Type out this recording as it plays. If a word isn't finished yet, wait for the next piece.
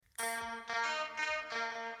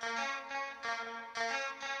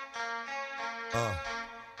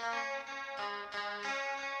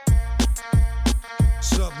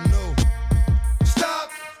Something new. Stop,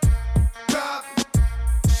 drop,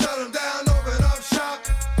 shut them down, open up shop.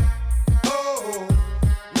 Oh,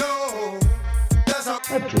 no, that's how.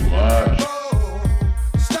 Not too much. Oh,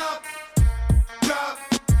 stop, drop,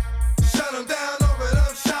 shut them down, open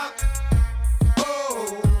up shop.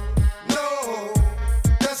 Oh, no,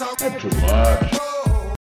 that's how. Not too much.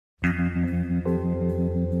 Oh.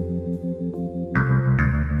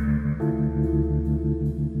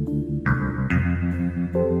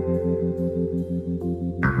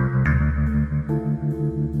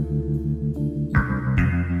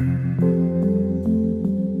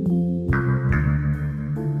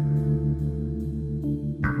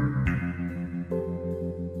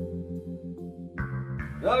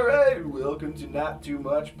 All right, welcome to Not Too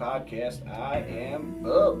Much Podcast. I am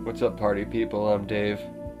Bub. What's up, party people? I'm Dave.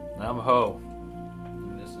 I'm Ho.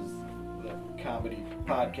 And this is the comedy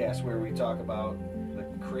podcast where we talk about the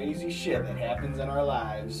crazy shit that happens in our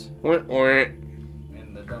lives Hope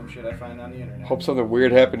and the dumb shit I find on the internet. something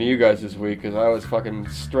weird happened to you guys this week, because I was fucking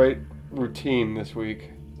straight routine this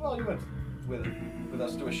week. Well, you went with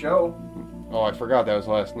us to a show. Oh, I forgot that was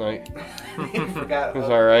last night. You forgot It's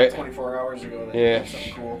all right. 24 hours ago that Yeah. you did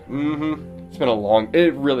something cool. Mm-hmm.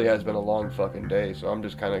 It really has been a long fucking day, so I'm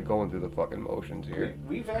just kind of going through the fucking motions here.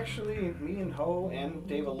 We've actually, me and Ho and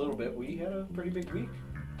Dave a little bit, we had a pretty big week,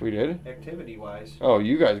 We did? activity-wise. Oh,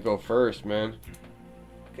 you guys go first, man.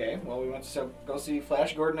 Okay, well, we went to go see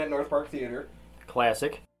Flash Gordon at North Park Theater.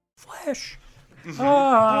 Classic. Flash.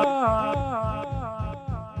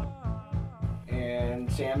 And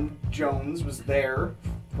Sam Jones was there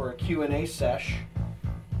for a Q&A sesh.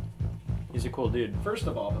 He's a cool dude. First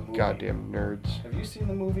of all, the movie. Goddamn nerds. Have you seen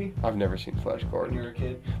the movie I've never seen Flash when Gordon. you were a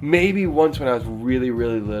kid? Maybe once when I was really,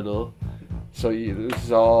 really little. So this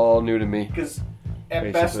is all new to me. Because at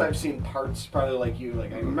Basically. best I've seen parts, probably like you.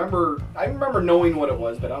 Like I remember knowing what it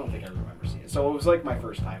was, but I don't think I remember seeing it. So it was like my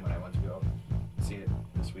first time when I went to go see it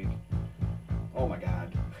this week. Oh my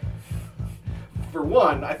god. For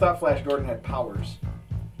one, I thought Flash Gordon had powers.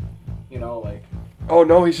 You know, like, Oh,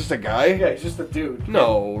 no, he's just a guy? yeah, he's just a dude.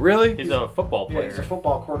 No, really? He's a football Yeah, player. he's a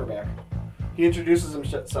football quarterback. He introduces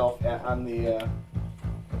himself on the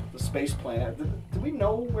space planet. Did we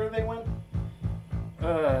know where they went?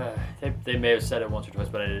 They may have said it once or twice,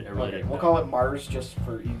 but I really Okay, didn't we'll know. call it Mars just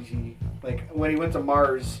for easy. Like when he went to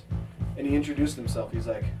Mars and he introduced himself, he's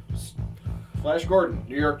like, Flash Gordon,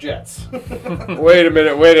 New York Jets. Wait a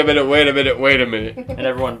minute. And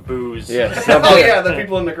everyone boos. Yeah, Oh yeah, the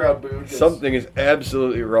people in the crowd booed. 'cause- Something is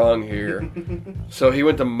absolutely wrong here. So he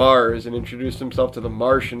went to Mars and introduced himself to the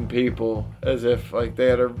Martian people as if like they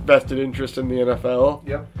had a vested interest in the NFL.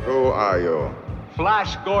 Yep. Who are you?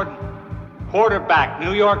 Flash Gordon, quarterback,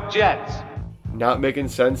 New York Jets. Not making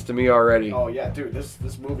sense to me already. Oh yeah, dude,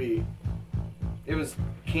 this movie, it was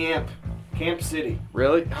Camp City,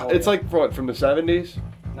 Really? Oh, It's yeah. like what, from the 70s?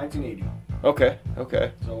 1980. Okay.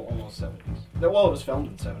 So almost 70s. Well, it was filmed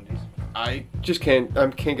in the 70s. I just can't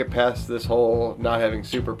get past this whole not having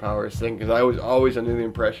superpowers thing, because I was always under the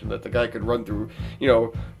impression that the guy could run through,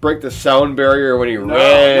 break the sound barrier when he ran.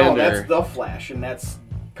 No, or... that's the Flash, and that's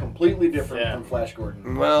completely different Yeah. from Flash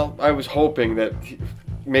Gordon. Well, I was hoping that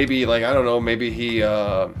maybe, like, I don't know, maybe he,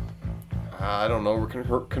 I don't know,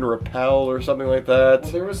 can repel or something like that.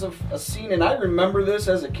 Well, there was a scene, and I remember this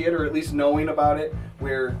as a kid, or at least knowing about it,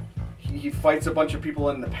 where he fights a bunch of people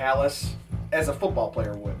in the palace as a football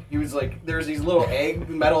player would. He was like, there's these little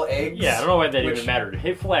metal eggs. Yeah, I don't know why that which even mattered.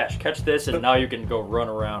 Hey, Flash, catch this, and now you can go run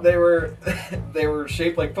around. They were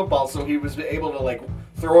shaped like football, so he was able to like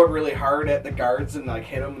throw it really hard at the guards and like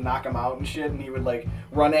hit them and knock them out and shit. And he would like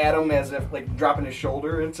run at them as if like dropping his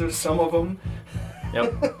shoulder into some of them.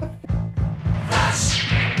 Yep.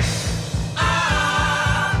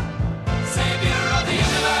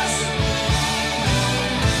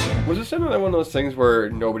 Was this another one of those things where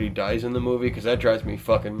nobody dies in the movie? Because that drives me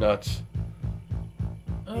fucking nuts.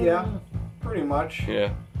 Yeah, pretty much.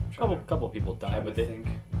 Yeah. Couple people die, but I they, think.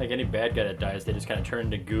 like any bad guy that dies, they just kind of turn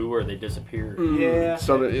into goo or they disappear. Yeah.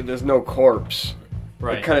 So there's no corpse.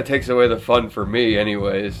 Right. It kind of takes away the fun for me,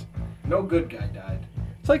 anyways. No good guy died.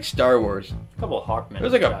 It's like Star Wars. A couple of Hawkmen.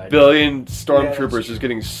 There's like a died. billion Yeah, that's stormtroopers true. just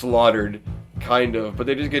getting slaughtered, kind of, but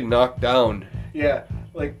they just get knocked down. Yeah,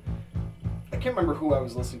 like I can't remember who I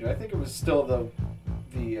was listening to. I think it was still the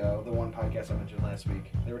one podcast I mentioned last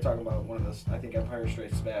week. They were talking about one of those. I think Empire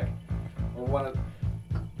Strikes Back, or one of.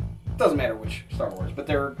 Doesn't matter which Star Wars, but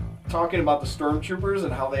they're talking about the stormtroopers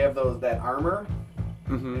and how they have that armor,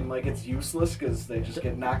 Mm-hmm. and like it's useless because they just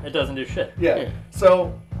get knocked. It doesn't do shit. Yeah. Yeah.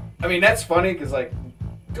 So, I mean, that's funny because like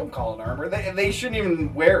don't call it armor. They shouldn't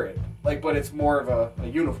even wear it. Like, but it's more of a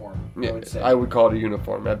uniform. I Yeah, would say. I would call it a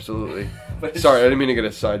uniform, absolutely. But it's- Sorry, I didn't mean to get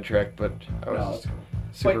us sidetracked, but I No, was that's cool.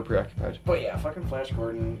 super But- preoccupied. But yeah, fucking Flash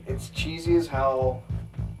Gordon. It's cheesy as hell.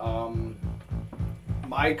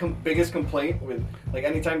 My biggest complaint with, like,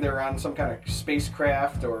 anytime they're on some kind of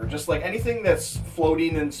spacecraft or just like anything that's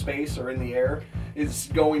floating in space or in the air is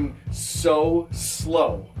going so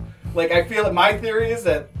slow. Like, I feel that my theory is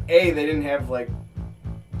that A, they didn't have like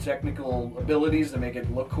technical abilities to make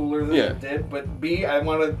it look cooler than Yeah. it did, but B, I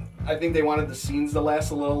think they wanted the scenes to last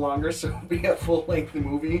a little longer, so it'd be a full length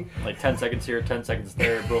movie. Like 10 seconds here, 10 seconds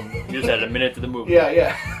there, boom. You just had a minute to the movie.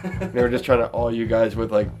 Yeah. They were just trying to all you guys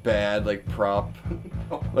with like bad like prop,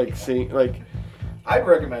 like seeing like, I'd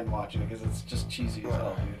recommend watching it because it's just cheesy as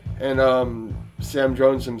hell, dude. and Sam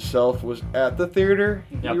Jones himself was at the theater.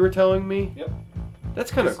 Yep. You were telling me. Yep. That's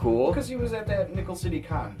kind of cool. Because he was at that Nickel City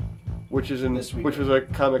Con. Which is in this weekend. which was a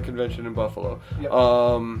comic convention in Buffalo. Yep.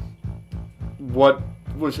 What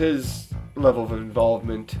was his level of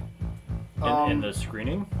involvement? In the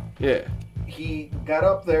screening? Yeah. He got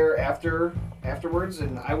up there afterwards,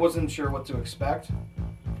 and I wasn't sure what to expect.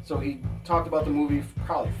 So he talked about the movie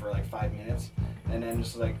probably for like 5 minutes, and then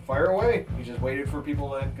just like fire away. He just waited for people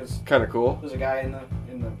to, because Kind of cool. there's a guy in the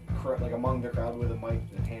like among the crowd with a mic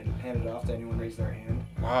that handed off to anyone raise their hand.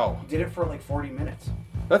 Wow. He did it for like 40 minutes.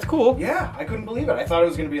 That's cool. Yeah, I couldn't believe it. I thought it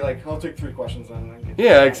was gonna be like, I'll take 3 questions and then get.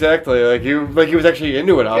 Yeah, exactly. Like he was actually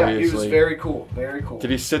into it. Yeah, Obviously. he was very cool. Very cool.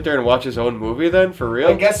 Did he sit there and watch his own movie then? For real?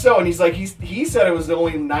 I guess so. And he's like, he said it was the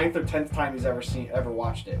only 9th or 10th time he's ever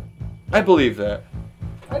watched it. I believe that.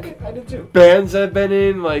 I did too. Bands I've been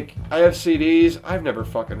in, like I have CDs. I've never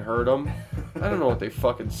fucking heard them. I don't know what they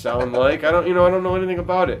fucking sound like. I don't know anything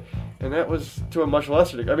about it. And that was to a much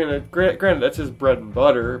lesser degree. I mean, granted, that's his bread and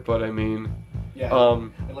butter. But I mean, Yeah.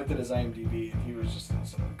 I looked at his IMDb and he was just in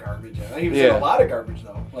some garbage. He was in Yeah. a lot of garbage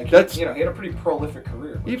though. Like That's- he had a pretty prolific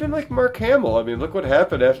career. But, even like Mark Hamill. I mean, look what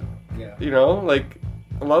happened after. yeah. Like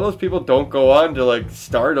a lot of those people don't go on to like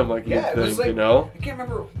stardom like Yeah, it you was think. like I can't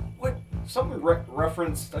remember what something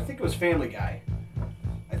referenced. I think it was Family Guy.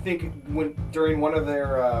 I think during one of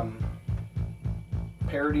their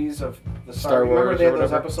parodies of the Star Remember Wars they had or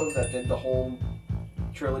those whatever? episodes that did the whole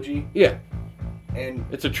trilogy, Yeah. and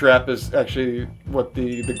It's a trap is actually what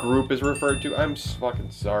the group is referred to. I'm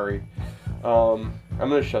fucking sorry. I'm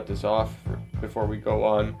gonna shut this off before we go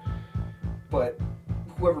on. but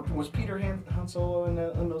whoever was Peter Han Solo in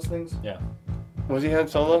those things. Yeah. Was he Han I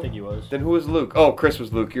Solo? think he was. Then who was Luke? Oh, Chris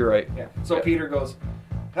was Luke. You're right. Yeah. So Yeah. Peter goes,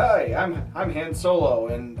 "Hi, I'm Han Solo,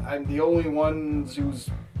 and I'm the only one whose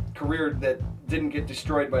career that didn't get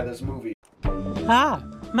destroyed by this movie." Hi,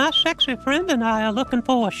 my sexy friend and I are looking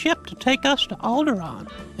for a ship to take us to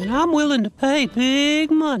Alderaan, and I'm willing to pay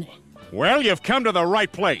big money. Well, you've come to the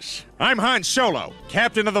right place. I'm Han Solo,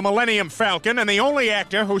 captain of the Millennium Falcon, and the only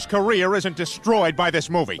actor whose career isn't destroyed by this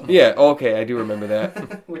movie. Yeah. Okay, I do remember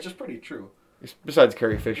that. Which is pretty true. Besides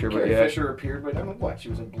Carrie Fisher, but Carrie yeah. Fisher appeared, but I mean, what? She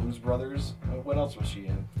was in Blues Brothers. What else was she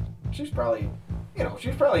in? She's probably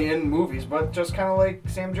in movies, but just kind of like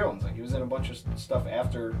Sam Jones. Like he was in a bunch of stuff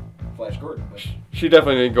after Flash Gordon. But She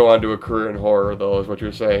definitely didn't go on to a career in horror, though, is what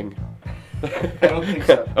you're saying. I don't think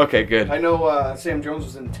so. Okay, good. I know Sam Jones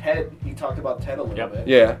was in Ted. He talked about Ted a little Yep. bit.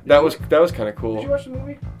 Yeah, that was kind of Did cool. you watch the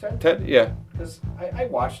movie Ted? Ted, yeah. Because I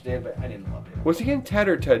watched it, but I didn't love it. Was he in Ted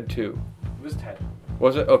or Ted 2? It was Ted.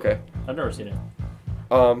 Was it? Okay. I've never seen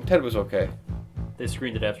it. Ted was okay. They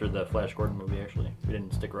screened it after the Flash Gordon movie, actually. We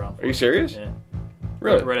didn't stick around for Are you it. serious? Yeah.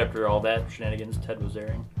 Really? Right after all that shenanigans, Ted was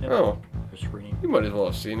airing. Yep. Oh, For screening. you might as well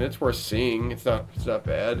have seen it. It's worth seeing. It's not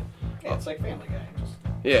bad. Yeah, it's like Family Guy, just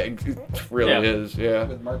Yeah, it really Yeah. is. Yeah.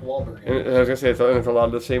 with Mark Wahlberg. And I was gonna say it's a lot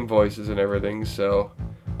of the same voices and everything. So,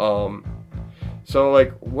 so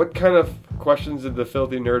like, what kind of questions did the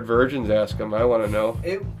filthy nerd virgins ask him? I want to know.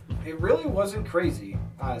 It really wasn't crazy,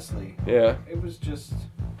 honestly. Yeah. It was just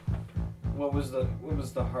what was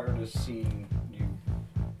the hardest scene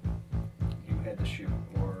you had to shoot,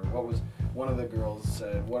 or what was one of the girls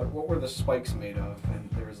said what were the spikes made of, and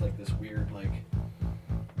there was like this weird like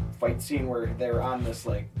fight scene where they were on this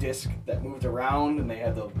like disc that moved around, and they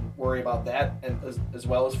had to worry about that, and as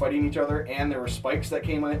well as fighting each other, and there were spikes that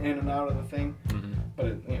came in and out of the thing. Mm-hmm.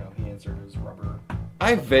 But he answered it was rubber.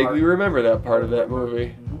 I vaguely remember that part of that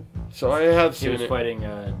movie. So I have He seen was it. fighting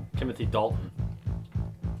Timothy Dalton.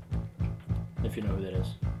 If you know who that is.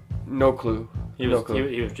 No clue. He no was clue.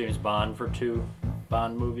 he was James Bond for 2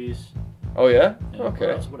 Bond movies. Oh yeah. And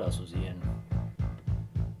Okay. What else was he in?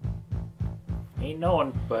 Ain't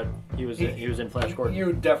knowing, but he was in Flash Gordon. You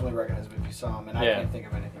would definitely recognize him if you saw him, and I Yeah. can't think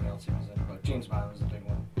of anything else he was in. But James Bond was a big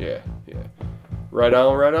one. Yeah. Yeah. Right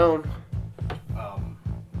on, right on.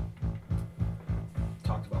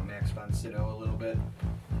 Talked about Max von Sydow a little bit.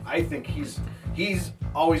 I think he's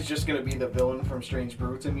always just gonna be the villain from Strange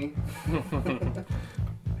Brew to me.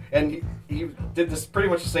 And he did this pretty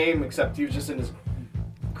much the same, except he was just in his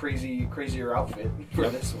crazier outfit for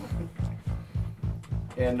this one.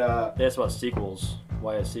 And They asked about sequels.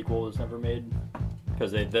 Why a sequel was never made?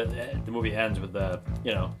 Because the movie ends with the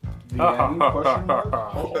the end, question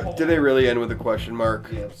mark? Did they really end with a question mark?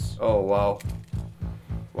 Yes. Oh, wow.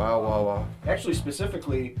 Wow. Actually,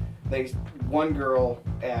 specifically, one girl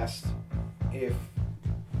asked if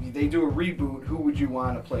they do a reboot, who would you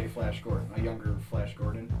want to play Flash Gordon, a younger Flash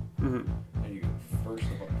Gordon? Mhm. And you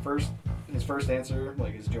his first answer,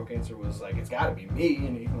 like his joke answer, was like, "It's got to be me,"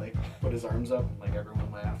 and he like put his arms up, and like everyone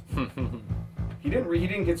laughed. He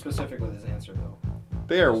didn't get specific with his answer though.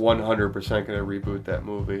 They are 100% going to reboot that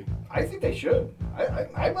movie. I think they should.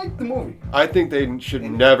 I like the movie. I think they should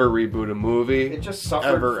never reboot a movie. It just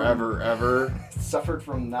suffered ever. It suffered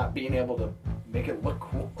from not being able to make it look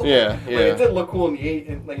cool. Yeah. Like, it did look cool in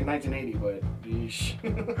 1980, but yeesh.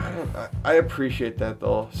 I appreciate that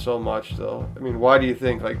though so much though. I mean, why do you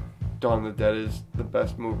think like Dawn of the Dead is the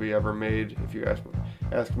best movie ever made? If you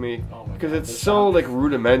ask me, Oh my because God, it's the so like the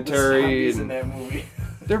rudimentary. zombies in And that movie.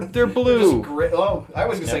 they're They're blue. just gray. Oh, I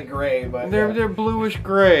was gonna say gray, but They're bluish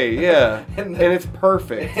gray. Yeah, And and the- it's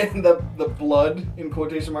perfect. And the blood in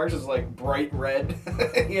quotation marks is like bright red.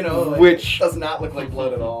 Like, Which- does not look like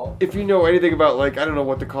blood at all. If you know anything about like I don't know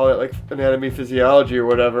what to call it, like anatomy, physiology, or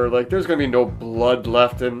whatever, like there's gonna be no blood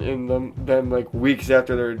left in them like weeks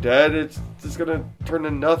after they're dead. It's just gonna turn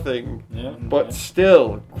to nothing. Yeah. But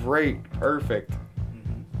still, great, perfect.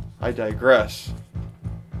 I digress.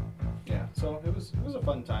 Yeah, so it was a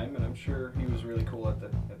fun time, and I'm sure he was really cool at the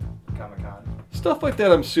Comic-Con. Stuff like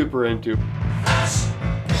that I'm super into.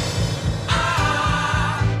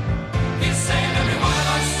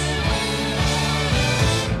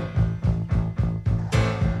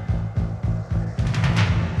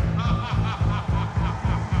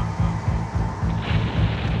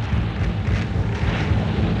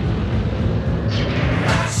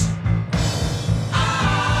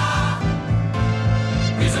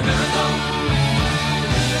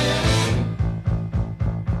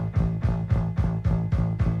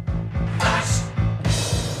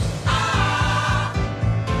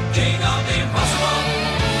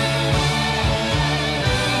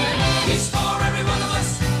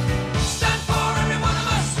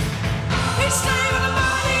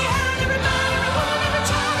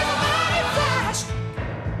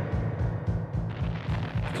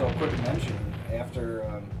 So a quick mention, after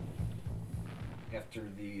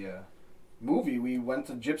the movie, we went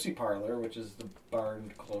to Gypsy Parlor, which is the bar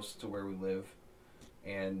close to where we live,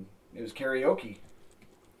 and it was karaoke.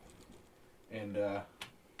 And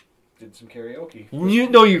did some karaoke.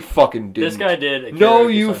 You fucking didn't. This guy did. A No,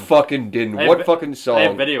 karaoke you song. fucking didn't. I have What vi- fucking song? I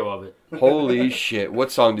have video of it. Holy shit!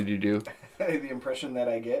 What song did you do? The impression that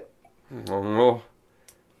I get. I don't know.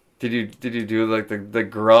 Did you do like the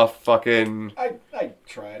gruff fucking? I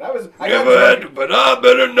tried. I got Yeah, drunk. but I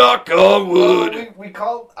better knock on wood.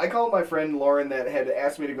 Well, I called my friend Lauren that had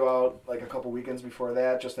asked me to go out like a couple weekends before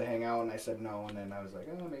that just to hang out, and I said no, and then I was like,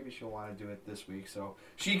 oh, maybe she'll want to do it this week. So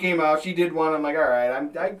she came out, she did one. I'm like, all right,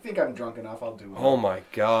 I think I'm drunk enough, I'll do it. Oh my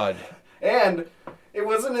god. And it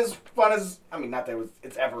wasn't as fun as, I mean, not that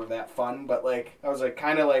it's ever that fun, but like I was like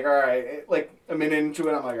kind of like, all right, like a minute into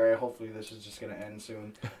it, I'm like, all right, hopefully this is just gonna end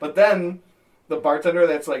soon. But then the bartender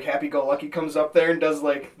that's like happy-go-lucky comes up there and does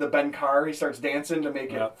like the Ben Carr. He starts dancing to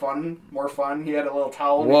make it more fun. He had a little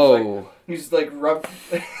towel. And Whoa. He's like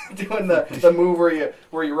doing the move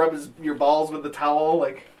where you rub your balls with the towel.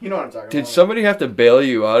 Like, you know what I'm talking about. Did somebody have to bail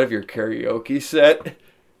you out of your karaoke set?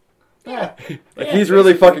 Yeah. Like he's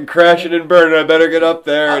really fucking crashing and burning. I better get up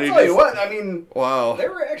there. I'll and he tell you just- what. I mean, Wow. they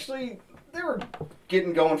were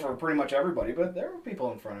getting going for pretty much everybody, but there were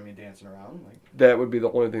people in front of me dancing around. Like, That would be the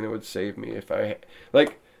only thing that would save me if I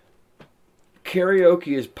like.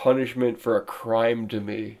 Karaoke is punishment for a crime to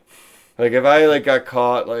me. Like if I like got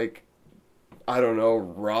caught like, I don't know,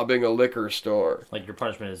 robbing a liquor store. Like your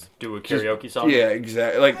punishment is do a Just- karaoke song. Yeah,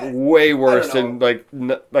 exactly. Like way worse than like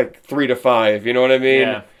like 3 to 5. You know what I mean?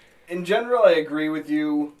 Yeah. in general, I agree with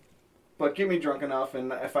you, but get me drunk enough,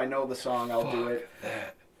 and if I know the song, I'll do it.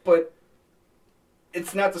 But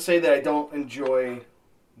it's not to say that I don't enjoy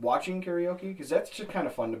watching karaoke because that's just kind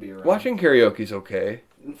of fun to be around. Watching karaoke's okay.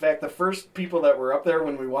 In fact, the first people that were up there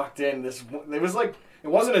when we walked in, it was like it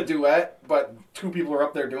wasn't a duet, but two people were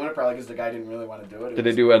up there doing it probably because the guy didn't really want to do it. Did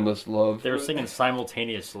they do Endless Love? They were singing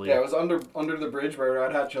simultaneously. Yeah, it was under the bridge by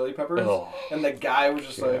Red Hot Chili Peppers, and the guy was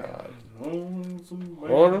just like. Anthony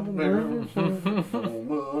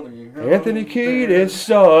Kiedis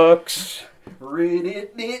sucks.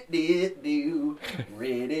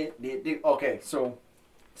 Okay, so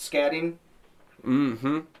scatting.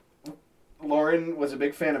 Mm-hmm. Lauren was a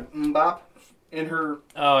big fan of Mbop in her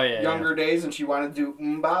younger days, and she wanted to do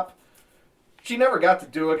Mbop. She never got to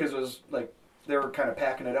do it because it was like they were kind of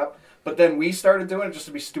packing it up. But then we started doing it just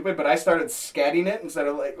to be stupid. But I started scatting it instead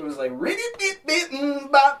of like it was like and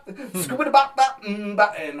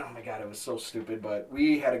oh my god, it was so stupid. But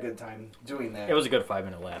we had a good time doing that. It was a good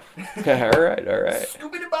 5-minute laugh. all right.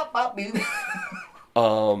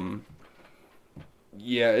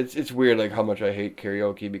 Yeah, it's weird like how much I hate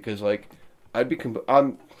karaoke because like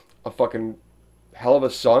I'm a fucking hell of a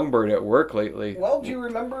songbird at work lately. Well, do you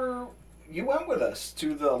remember you went with us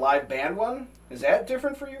to the live band one? Is that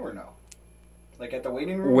different for you or no? Like at the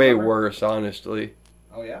waiting room? Way worse, honestly.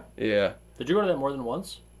 Oh yeah? Yeah. Did you go to that more than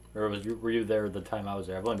once? Or were you there the time I was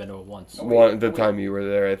there? I've only been to it once. Time you were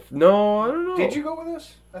there. No, I don't know. Did you go with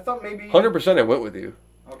us? I thought maybe... 100% I went with you.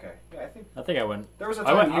 Okay. Yeah, I think I went. There was a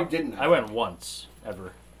time you didn't. I went once,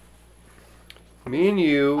 ever. Me and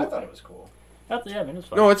you... I thought it was cool. Yeah, I mean, it's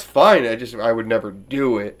fine. No, it's fine. I would never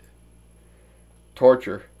do it.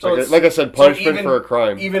 Torture. So like I said, punishment for a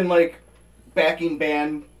crime. Even like backing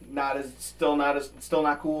band, still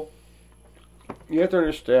not cool. You have to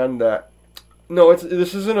understand that. No,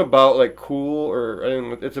 this isn't about like cool or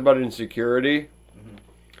anything. It's about insecurity. Mm-hmm.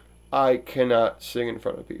 I cannot sing in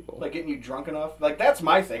front of people. Like getting you drunk enough. Like that's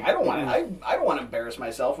my thing. I don't want to. I don't want to embarrass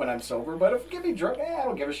myself when I'm sober. But if get me drunk, I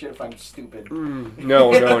don't give a shit if I'm stupid.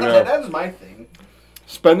 No. That's my thing.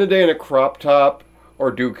 Spend the day in a crop top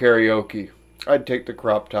or do karaoke. I'd take the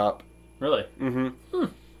crop top. Really? Mm-hmm.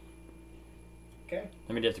 Okay.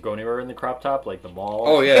 I mean, do you have to go anywhere in the crop top, like the mall?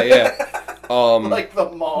 Oh yeah. Like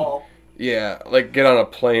the mall. Yeah, like get on a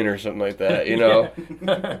plane or something like that. You know.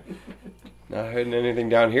 Not hiding anything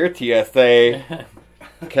down here, TSA.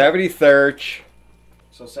 Cavity search.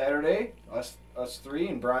 So Saturday, us three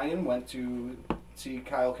and Brian went to see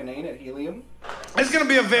Kyle Kinane at Helium. It's going to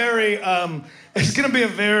be a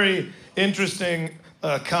very interesting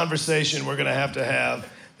conversation we're going to have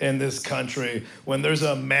in this country when there's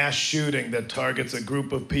a mass shooting that targets a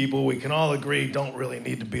group of people we can all agree don't really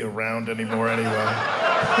need to be around anymore anyway.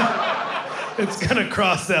 It's going to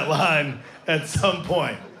cross that line at some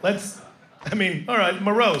point. All right,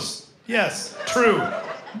 morose. Yes. True.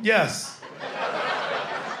 Yes.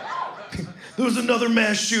 There was another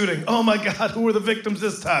mass shooting. Oh my God, who were the victims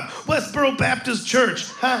this time? Westboro Baptist Church.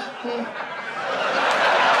 Huh?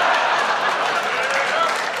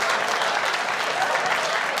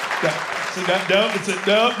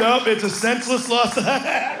 It's a senseless loss.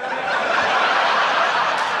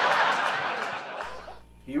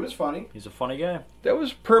 He was funny. He's a funny guy. That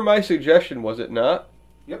was per my suggestion, was it not?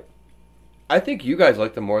 Yep. I think you guys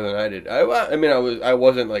liked him more than I did. I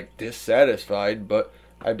wasn't like dissatisfied, but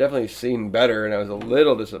I've definitely seen better, and I was a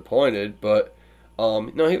little disappointed. But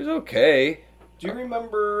no, he was okay. Do you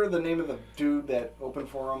remember the name of the dude that opened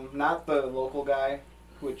for him? Not the local guy,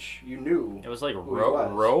 which you knew. It was like who Roe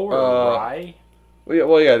or Rye.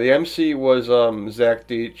 Well, yeah. The MC was Zach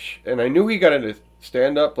Deitch, and I knew he got into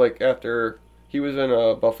stand-up like after he was in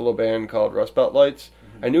a Buffalo band called Rust Belt Lights.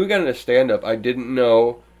 Mm-hmm. I knew he got into stand-up. I didn't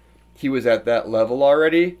know he was at that level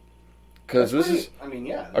already. Because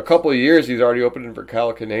a couple of years he's already opening for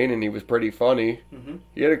Kyle Kinane, and he was pretty funny. Mm-hmm.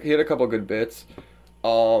 He had a couple of good bits.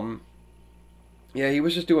 Yeah, he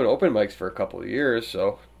was just doing open mics for a couple of years,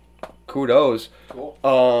 so kudos. Cool.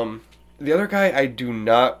 The other guy I do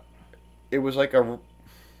not. It was like a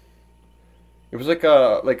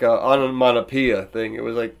onomatopoeia thing. It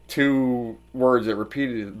was like two words that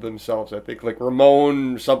repeated themselves. I think like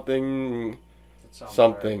Ramon something.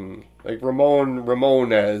 Something right. Like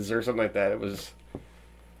Ramones or something like that. It was.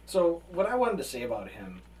 So what I wanted to say about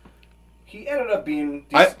him, he ended up being.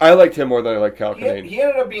 I liked him more than I liked Kyle Kinane. He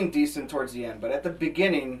ended up being decent towards the end, but at the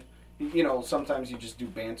beginning, sometimes you just do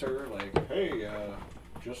banter like, "Hey,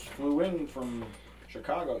 just flew in from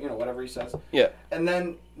Chicago," whatever he says. Yeah. And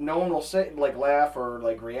then no one will say like laugh or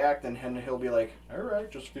like react, and he'll be like, "All right,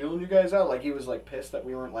 just feeling you guys out." Like he was like pissed that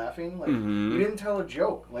we weren't laughing. Like you didn't tell a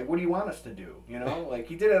joke. Like what do you want us to do? Like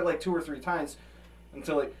he did it like 2 or 3 times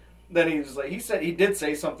until like then he was like he did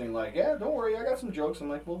say something like, "Yeah, don't worry, I got some jokes." I'm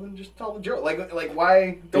like, well then just tell the joke. Like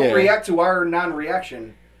why don't react to our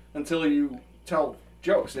non-reaction. until you tell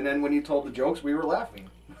jokes. And then when you told the jokes, we were laughing.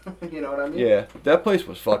 You know what I mean? Yeah, that place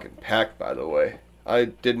was fucking packed, by the way. I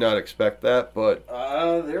did not expect that, but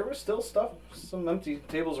There was still some empty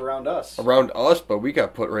tables around us. around us, but we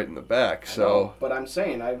got put right in the back, I so... know, but I'm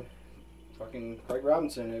saying, fucking Craig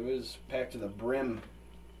Robinson, it was packed to the brim.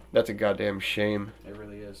 That's a goddamn shame. It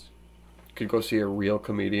really is. Could go see a real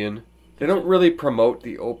comedian. They don't really promote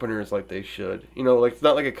the openers like they should. You know, like it's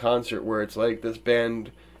not like a concert where it's like this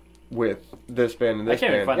band with this band and this I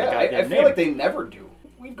can't even band. find the Yeah, I goddamn feel name. like they never do.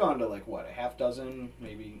 We've gone to like, what, a half dozen,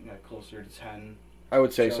 maybe closer to 10. I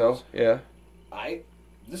would say so, shows. yeah.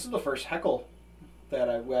 This is the first heckle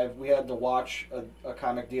that we had to watch a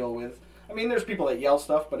comic deal with. I mean, there's people that yell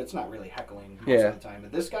stuff, but it's not really heckling most of the time.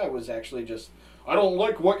 But this guy was actually just, I don't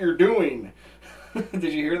like what you're doing. Did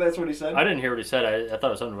you hear that's what he said? I didn't hear what he said. I thought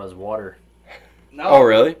it was something about his water. No. Oh,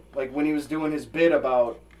 really? Like when he was doing his bit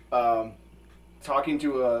about talking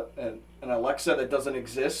to an Alexa that doesn't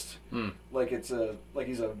exist, like he's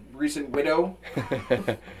a recent widow.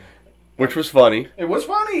 Which was funny. It was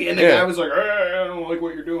funny, and the guy was like, I don't like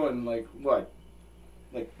what you're doing. Like, what?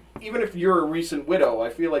 Like, even if you're a recent widow, I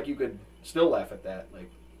feel like you could still laugh at that.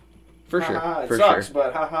 Like, For sure. ha, it For sucks, sure.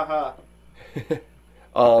 but ha ha ha.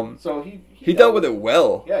 So he dealt with it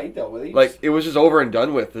well. Yeah, he dealt with it. Like, it was just over and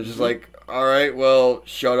done with. It's just like, all right, well,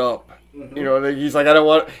 shut up. Mhm. You know, like, he's like, I don't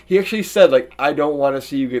want... He actually said, like, I don't want to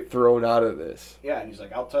see you get thrown out of this. Yeah, and he's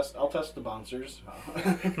like, I'll test the bouncers.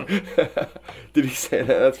 Did he say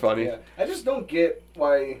that? That's funny. Yeah, I just don't get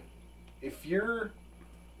why, if you're,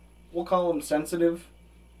 we'll call him sensitive,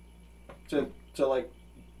 to like,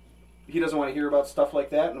 he doesn't want to hear about stuff like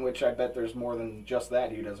that, in which I bet there's more than just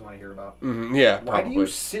that he doesn't want to hear about. Mm-hmm, yeah, Why probably. do you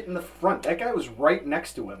sit in the front? That guy was right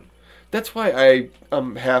next to him. That's why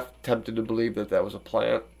I'm half tempted to believe that was a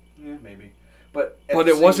plant. Yeah, maybe. But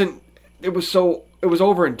it wasn't. It was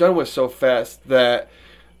over and done with so fast that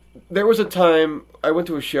there was a time I went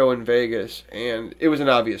to a show in Vegas and it was an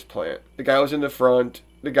obvious plant. The guy was in the front.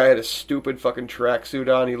 The guy had a stupid fucking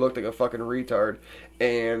tracksuit on. He looked like a fucking retard.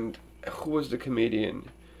 And who was the comedian?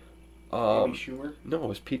 Amy Schumer? No, it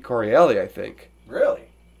was Pete Correale, I think. Really?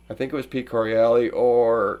 I think it was Pete Correale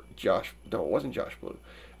or Josh. No, it wasn't Josh Blue.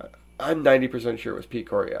 I'm 90% sure it was Pete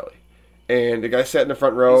Correale. And the guy sat in the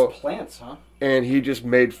front row. These plants, huh? And he just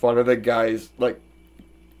made fun of the guy's, like,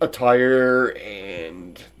 attire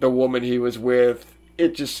and the woman he was with.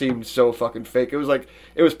 It just seemed so fucking fake. It was like,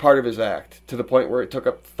 it was part of his act, to the point where it took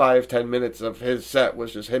up 5-10 minutes of his set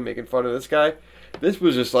was just him making fun of this guy. This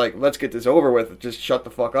was just like, let's get this over with. Just shut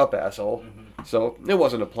the fuck up, asshole. Mm-hmm. So, it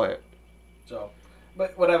wasn't a plant. So,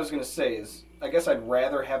 but what I was going to say is, I guess I'd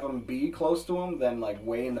rather have him be close to him than like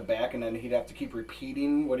way in the back, and then he'd have to keep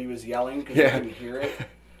repeating what he was yelling because he couldn't hear it.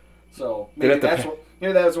 So maybe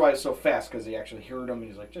that's why it's so fast, because he actually heard him and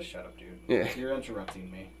he's like, "Just shut up, dude. Yeah. You're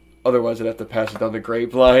interrupting me." Otherwise, I'd have to pass it down the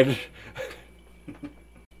grapevine.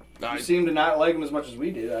 You seem to not like him as much as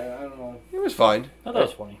we did. I don't know. It was fine. I thought it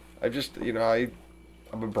was funny. I just, I'm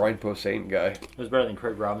a Brian Posehn guy. It was better than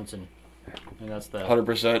Craig Robinson. And that's the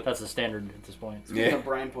 100%. That's the standard at this point. Speaking of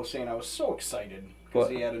Brian Posehn, I was so excited because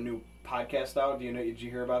he had a new podcast out. Did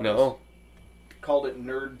you hear about this? No. Called it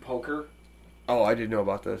Nerd Poker. Oh, I didn't know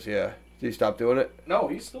about this. Yeah. Did he stop doing it? No,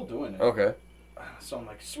 he's still doing it. Okay. So I'm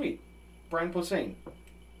like, sweet, Brian Posehn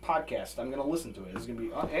podcast. I'm gonna listen to it. It's gonna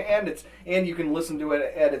be and you can listen to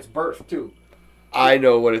it at its birth too. I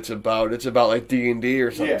know what it's about. It's about like D&D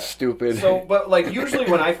or something Yeah. stupid. So, but like usually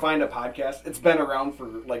when I find a podcast, it's been around for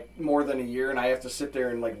like more than a year, and I have to sit there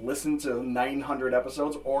and like listen to 900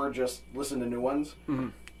 episodes or just listen to new ones. Mm-hmm.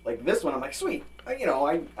 Like this one, I'm like, sweet. I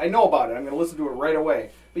know about it. I'm gonna listen to it right away.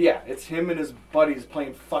 But yeah, it's him and his buddies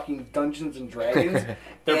playing fucking Dungeons and Dragons.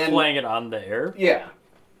 They're playing it on the air? Yeah.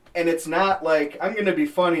 And it's not like, I'm gonna be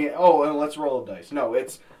funny, and let's roll the dice. No,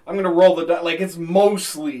 I'm gonna roll the dice. Like, it's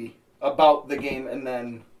mostly about the game and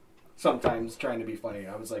then sometimes trying to be funny.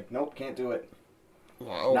 I was like, nope, can't do it.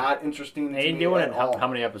 Wow. Not interesting. Hey, to me doing at it? all. How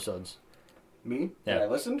many episodes? Me? Yeah. That I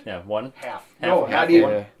listened? Yeah, one? Half. Half No, of not one. even.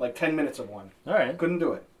 Yeah. Like 10 minutes of one. All right. Couldn't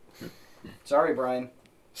do it. Sorry, Brian.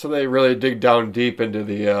 So they really dig down deep into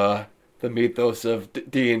the mythos of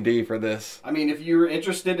D&D for this. I mean, if you're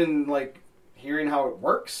interested in, like, hearing how it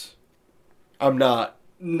works, I'm not.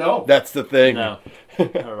 no. That's the thing. No,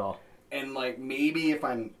 not at all. And, like, maybe if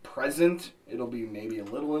I'm present, it'll be maybe a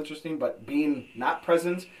little interesting, but being not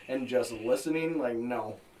present and just listening, like,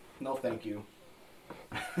 no. No, thank you.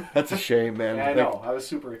 That's a shame, man. Yeah, I Like, know. I was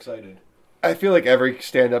super excited. I feel like every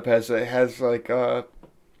stand-up has like a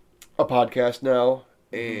podcast now,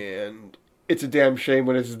 and it's a damn shame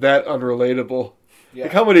when it's that unrelatable. Yeah.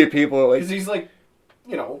 Like, how many people, like... Because he's, like,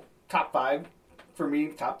 top 5 for me,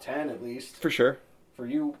 top 10 at least. For sure. For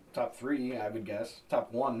you, top 3, I would guess.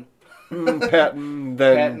 Top 1. Patton,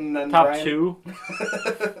 then... Patton, then Top Brian. 2.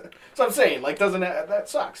 That's what I'm saying. Like, that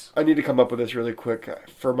sucks. I need to come up with this really quick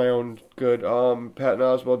for my own good. Patton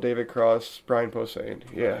Oswalt, David Cross, Brian Posehn.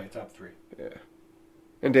 Yeah. Okay, top 3. Yeah.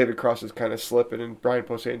 And David Cross is kind of slipping, and Brian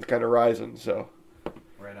Posehn's kind of rising, so...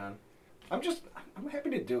 Right on. I'm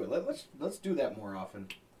happy to do it. Let's do that more often.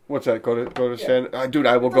 What's that? Go to Yeah. stand. Dude,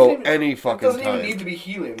 I will It doesn't go even- any fucking It doesn't time. even need to be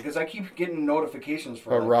helium because I keep getting notifications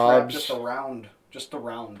for like, Rob's. crap just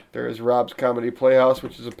around. There is Rob's Comedy Playhouse,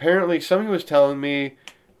 which is apparently somebody was telling me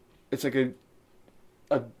it's like a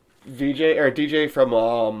VJ or a DJ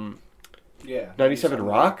from Yeah. 97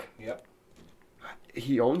 Rock. Yep.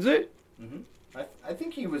 He owns it. I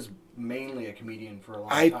think he was mainly a comedian for a long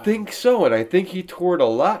I time. think so, and I think he toured a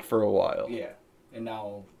lot for a while. Yeah, and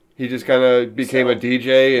now He just kind of became a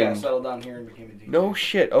DJ and settled down here and became a DJ. no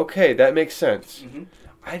shit. Okay, that makes sense. Mhm.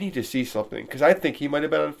 I need to see something because I think he might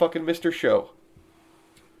have been on fucking Mr. Show.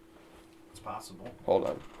 It's possible. Hold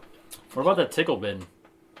on. What about the tickle bin?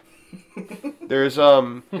 There's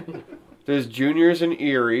there's Juniors in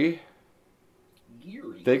Erie.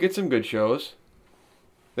 Eerie. They get some good shows.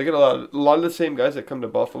 They get a lot of the same guys that come to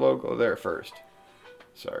Buffalo go there first.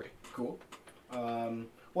 Sorry. Cool.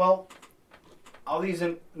 Well, all these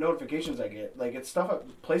notifications I get, like it's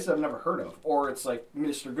places I've never heard of, or it's like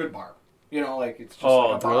Mr. Good Bar. You know, like it's just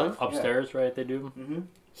like a bar. really? Upstairs, right? They do. Mm-hmm.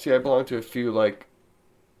 See, I belong to a few like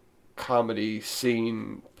comedy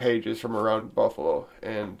scene pages from around Buffalo,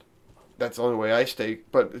 and that's the only way I stay.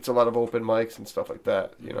 But it's a lot of open mics and stuff like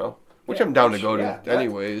that, you know, which I'm down to go to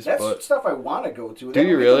anyways. That's But stuff I want to go to. Do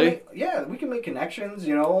you really? We can make connections.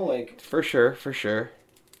 You know, like for sure, for sure.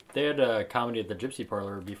 They had a comedy at the Gypsy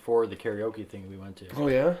Parlor before the karaoke thing we went to. Oh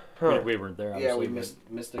yeah, huh. We weren't there. yeah, Obviously, we but-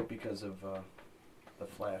 missed it because of the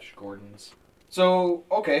Flash Gordons. So,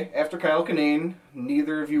 okay, after Kyle Kinane,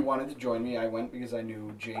 neither of you wanted to join me. I went because I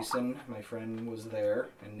knew Jason, my friend, was there,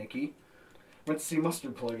 and Nikki. Went to see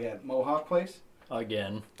Mustard Plug at Mohawk Place.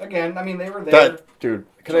 Again, I mean, they were there. Dude,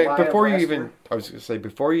 July of before you last even, year. I was gonna say,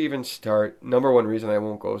 before you even start, number one reason I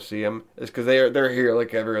won't go see them is because they're here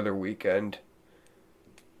like every other weekend.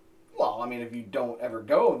 Well, I mean, if you don't ever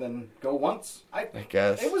go, then go once. I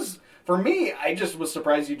guess. It was, for me, I just was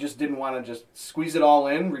surprised you just didn't want to just squeeze it all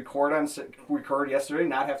in, record yesterday,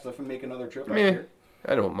 not have to make another trip out here.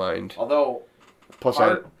 I don't mind. Although, Plus,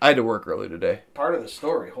 I had to work early today. part of the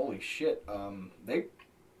story, holy shit, they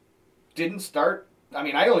didn't start. I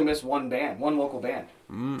mean, I only missed one local band,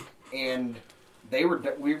 and we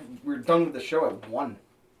were done with the show at 1,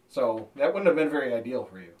 so that wouldn't have been very ideal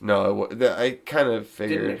for you. No, I kind of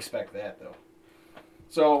figured. Didn't expect that though.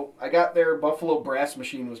 So I got there. Buffalo Brass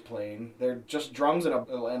Machine was playing. They're just drums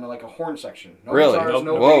and like a horn section. No Really? guitars,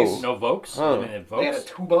 no Whoa. bass. no Vokes. Huh. I mean, they They had a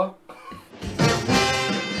Vokes. tuba.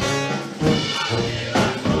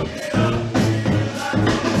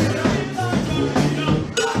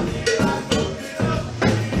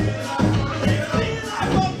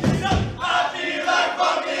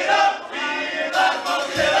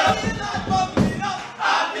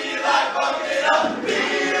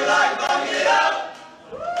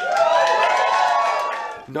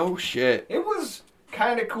 No shit. It was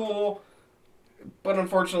kind of cool, but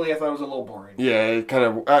unfortunately, I thought it was a little boring. Yeah, it kind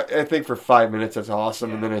of. I think for 5 minutes that's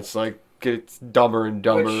awesome, and then it's like gets dumber and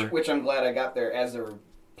dumber. Which I'm glad I got there as they were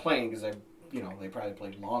playing because they probably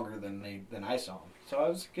played longer than I saw them. So I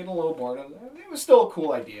was getting a little bored. It was still a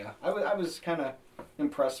cool idea. I was kind of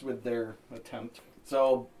impressed with their attempt.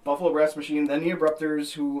 So Buffalo Brass Machine, then the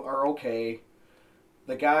Abrupters, who are okay.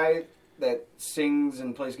 The guy that sings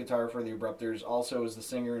and plays guitar for the Abrupters also is the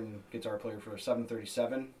singer and guitar player for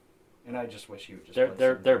 737. And I just wish he would just. play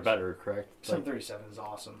They're better, correct? Like, 737 is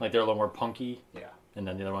awesome. like they're a little more punky. Yeah. And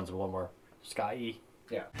then the other ones are a little more sky-y.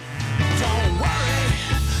 Yeah. Don't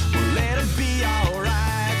worry, let it be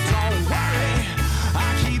alright. Don't worry,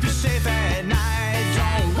 I'll keep you safe at night.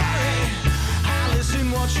 Don't worry, I'll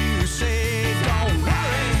listen what you say. Don't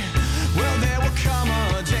worry, well there will come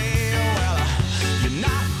a day. Well, you're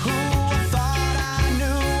not who I thought I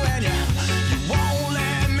knew, and you won't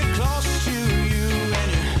let me close to you,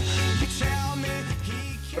 and you tell me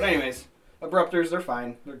he But anyways, Abrupters, they're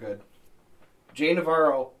fine. They're good. Jay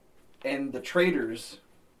Navarro and the Traders.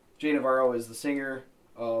 Jay Navarro is the singer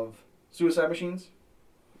of Suicide Machines.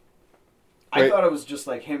 I Wait. thought it was just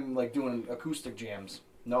like him like doing acoustic jams.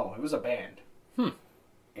 No, it was a band.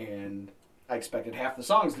 And I expected half the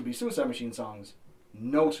songs to be Suicide Machine songs.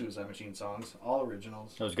 No Suicide Machine songs. All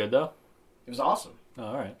originals. That was good though. It was awesome. Oh,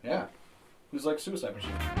 all right. Yeah. It was like Suicide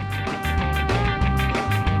Machine.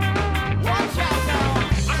 Watch out now!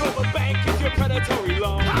 I rob a bank if you predatory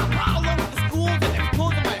loan. How long with the schools and they're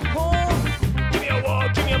closing my home? Give me a wall,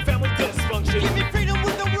 give me a family dysfunction. Give me freedom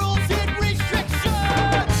with the rules and restrictions.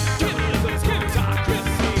 Capitalism,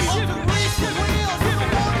 scrutocracy. All the recent wheels in the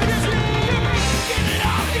war machine. Get it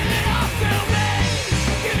off to me.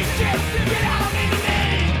 Give me chips to get out of me.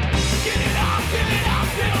 Get it off to me.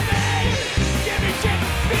 Give me chips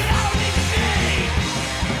to get out of me.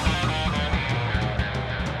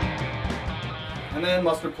 And then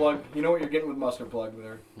Mustard Plug. You know what you're getting with Mustard Plug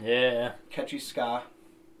there. Yeah. Catchy ska.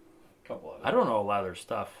 Couple of I don't know a lot of their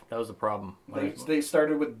stuff. That was the problem. They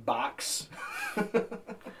started with Box. Did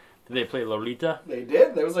they play Lolita? They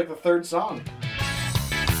did. That was like the third song.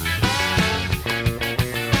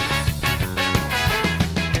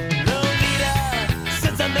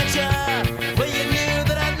 Since I met ya, well, you knew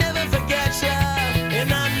that I'd never forget ya.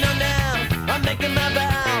 And I know now, I'm making my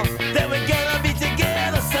vow that we're gonna be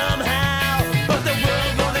together somehow. But the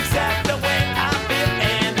world won't accept the way I feel,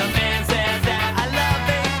 and the man says that I love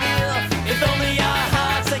ain't real. If only our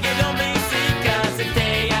hearts say it only seek us, a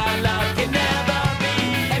day our love can never be.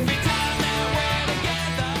 Every time that we're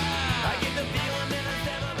together, I get the feeling that it's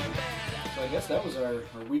never been better. So I guess that was our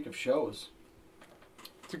week of shows.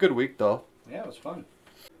 It's a good week, though. Yeah, it was fun.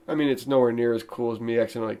 I mean, it's nowhere near as cool as me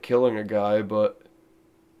accidentally killing a guy, but...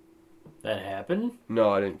 That happened?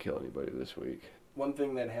 No, I didn't kill anybody this week. One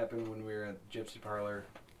thing that happened when we were at Gypsy Parlor,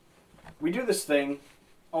 we do this thing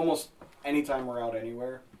almost anytime we're out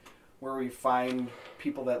anywhere, where we find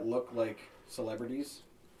people that look like celebrities.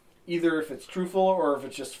 Either if it's truthful or if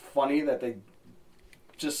it's just funny that they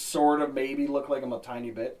just sort of maybe look like them a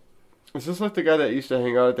tiny bit. Is this like the guy that used to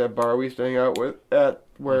hang out at that bar we used to hang out at,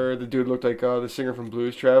 where the dude looked like the singer from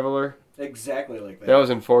Blues Traveler? Exactly like that. That was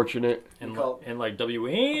unfortunate. And like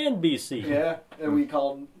WNBC. Yeah, and we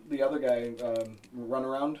called the other guy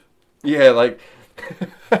Runaround. Yeah, like,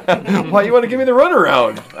 why you want to give me the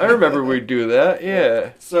runaround? I remember we'd do that,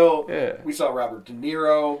 yeah. So, yeah. We saw Robert De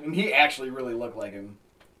Niro, and he actually really looked like him.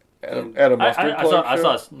 At a Mustard Plug I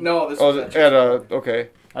show? saw. No, this was was at a, okay.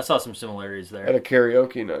 I saw some similarities there. At a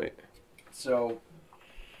karaoke night. So,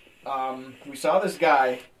 we saw this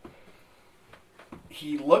guy.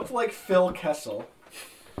 He looked like Phil Kessel,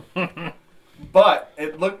 but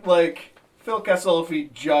it looked like Phil Kessel if he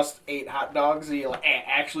just ate hot dogs. He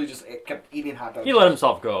actually just kept eating hot dogs. He let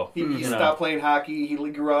himself go. He stopped playing hockey. He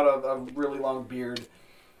grew out a really long beard.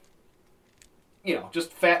 You know,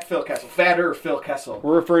 just fat Phil Kessel. Fatter Phil Kessel.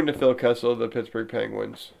 We're referring to Phil Kessel of the Pittsburgh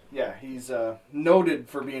Penguins. Yeah, he's noted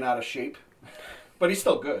for being out of shape, but he's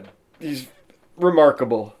still good. He's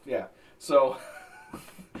remarkable. Yeah. So,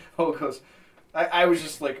 Ho goes, I was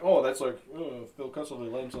just like, oh, that's like, Phil Kessel, he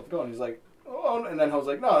let himself go. And he's like, oh, and then Ho's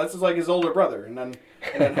like, no, this is like his older brother. And then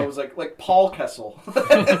Ho was like Paul Kessel.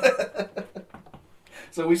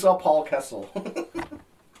 So we saw Paul Kessel.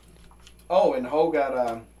 Oh, and Ho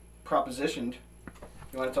got propositioned.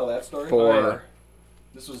 You want to tell that story?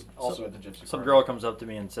 This was also at the Gypsy Some Park. girl comes up to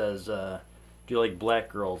me and says, do you like black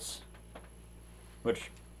girls?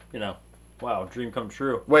 Which, wow, dream come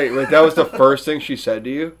true. Wait, that was the first thing she said to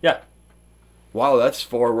you? Yeah. Wow, that's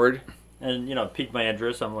forward. And, piqued my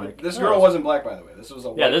interest. I'm like... This girl wasn't black, by the way. This was a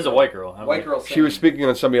white girl. this is a white girl. White girl. She was speaking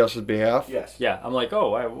on somebody else's behalf? Yes. Yeah, I'm like,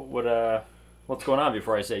 what's going on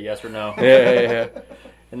before I say yes or no? Yeah.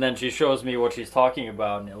 And then she shows me what she's talking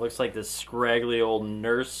about, and it looks like this scraggly old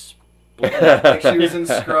nurse. Like she was in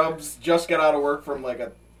scrubs, just got out of work from like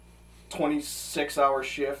a 26-hour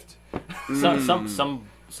shift.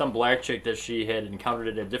 Some black chick that she had encountered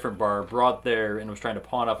at a different bar brought there and was trying to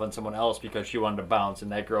pawn off on someone else because she wanted to bounce, and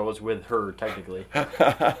that girl was with her technically.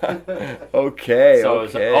 Okay. So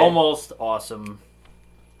it was almost awesome.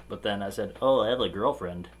 But then I said, oh, I have a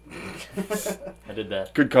girlfriend. I did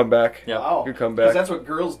that. Good comeback. Yeah. Wow. Good comeback. Because that's what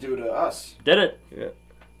girls do to us. Did it. Yeah.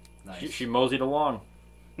 Nice. She moseyed along.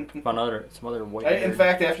 Found some other white. In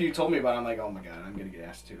fact, after you told me about it, I'm like, oh my god, I'm going to get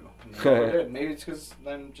asked too. Maybe it's because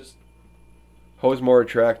I'm just... Ho's more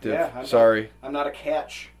attractive. Yeah, Sorry. I'm not a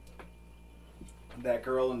catch. That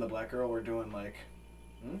girl and the black girl were doing like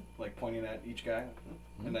pointing at each guy.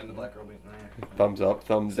 And then the black girl being... Thumbs up,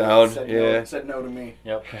 thumbs down. Said no to me.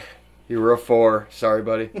 Yep. You were a 4. Sorry,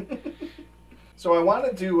 buddy. So I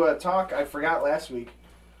wanted to talk, I forgot last week,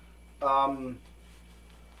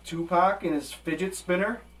 Tupac and his fidget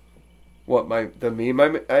spinner. What, the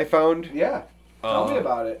meme I found? Yeah. Tell me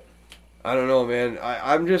about it. I don't know, man.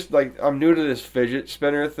 I'm just like, I'm new to this fidget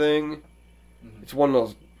spinner thing. Mm-hmm. It's one of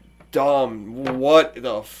those dumb, what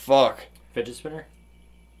the fuck? Fidget spinner?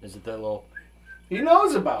 Is it that little... He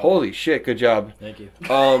knows about it. Holy shit, good job. Thank you.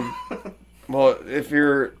 Well, if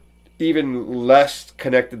you're even less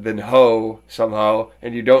connected than Ho somehow,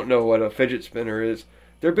 and you don't know what a fidget spinner is,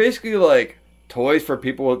 they're basically like toys for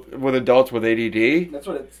people with adults with ADD. That's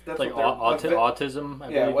what it's. That's like what autism. I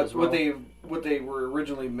yeah, believe, as well. what they were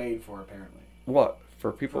originally made for, apparently. What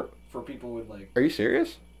for people? For people with like Are you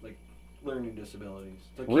serious? learning disabilities.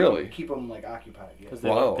 To Really? keep them like occupied. Yeah. Because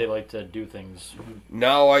Wow. they like to do things.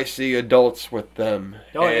 Now I see adults with them,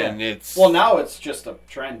 Oh, and yeah. it's Well, now it's just a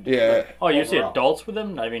trend. Yeah. Oh, you see overall. adults with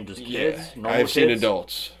them? I mean, just kids. yeah. Normal I've seen kids?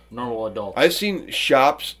 adults. Normal adults. I've seen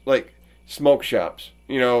shops like smoke shops,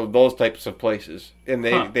 those types of places, and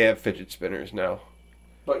they have fidget spinners now.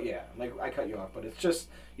 But yeah, like I cut you off, but it's just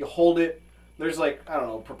you hold it. There's like I don't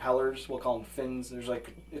know propellers. We'll call them fins. It's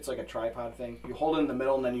like a tripod thing. You hold it in the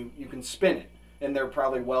middle, and then you can spin it, and they're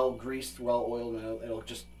probably well greased, well oiled, and it'll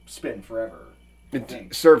just spin forever.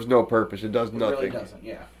 It serves no purpose. It does It nothing. really doesn't.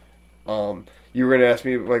 Yeah. You were gonna ask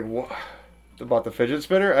me like what about the fidget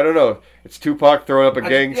spinner? I don't know. It's Tupac throwing up a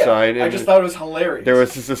gang sign, and I just thought it was hilarious. there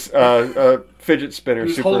was this fidget spinner He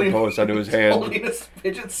was superimposed onto his hand. Holding a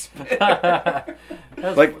fidget spinner.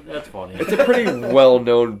 That's funny. It's a pretty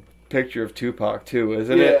well-known picture of Tupac too,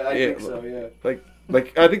 isn't it? Yeah, I think so. Yeah.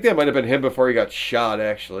 Like I think that might have been him before he got shot,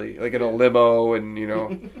 actually, like in a limo, and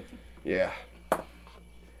yeah.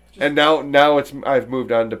 And now I've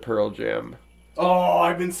moved on to Pearl Jam. Oh,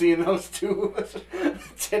 I've been seeing those two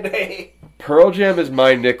today. Pearl Jam is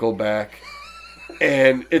my Nickelback,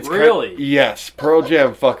 and it's Really? Yes, Pearl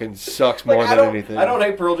Jam fucking sucks more than anything. I don't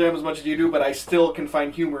hate Pearl Jam as much as you do, but I still can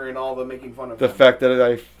find humor in all the making fun of The them. fact that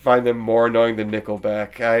I find them more annoying than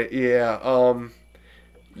Nickelback.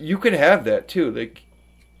 You could have that too. Like,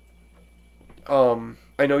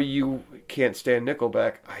 I know you can't stand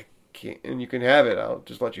Nickelback. I can't, and you can have it. I'll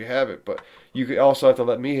just let you have it. But you could also have to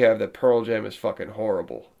let me have that. Pearl Jam is fucking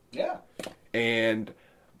horrible. Yeah. And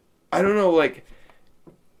I don't know, like,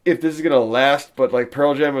 if this is gonna last. But like,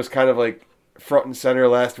 Pearl Jam was kind of like front and center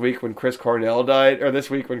last week when Chris Cornell died, or this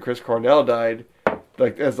week when Chris Cornell died,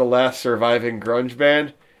 like as the last surviving grunge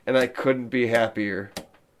band, and I couldn't be happier.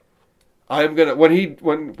 I'm gonna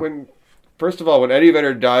when first of all, when Eddie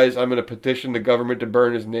Vedder dies, I'm gonna petition the government to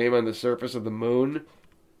burn his name on the surface of the moon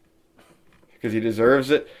because he deserves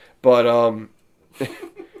it. But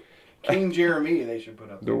King Jeremy, they should put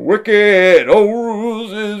up. the wicked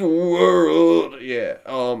rules his world. Yeah,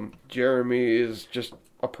 Jeremy is just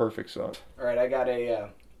a perfect song. All right, I got a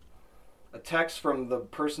text from the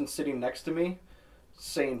person sitting next to me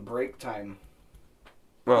saying break time.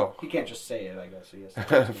 Well, He can't just say it, I guess. He has to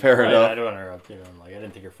text me. fair I enough. don't interrupt you. I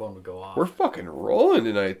didn't think your phone would go off. We're fucking rolling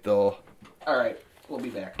tonight, though. All right, we'll be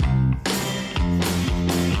back.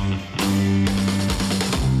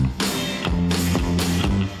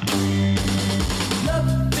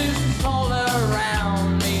 Love is all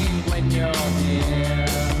around me when you're here.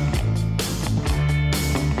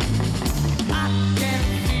 I can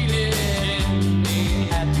feel it in the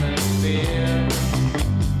atmosphere.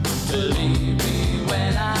 Believe me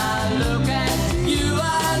when I look at you,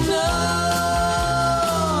 I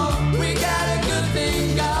know we got a good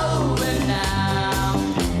thing going now.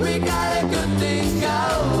 We got a good thing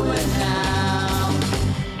going now.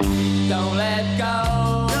 Don't let go.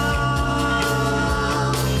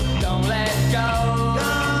 Don't let go.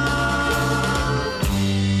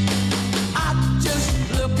 I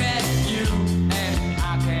just look at you and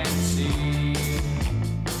I can see.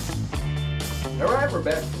 All right, we're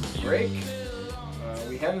back from break.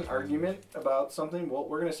 We had an argument about something. Well,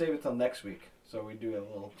 we're going to save it till next week. So we do a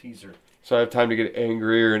little teaser. So I have time to get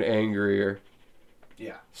angrier and angrier.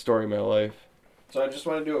 Yeah. Story of my life. So I just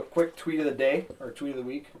want to do a quick tweet of the day, or tweet of the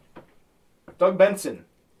week. Doug Benson.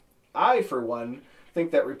 I, for one,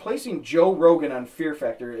 think that replacing Joe Rogan on Fear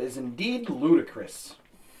Factor is indeed ludicrous.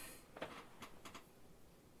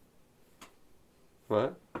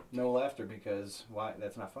 What? No laughter because, why?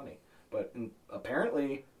 That's not funny. But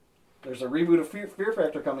apparently, there's a reboot of Fear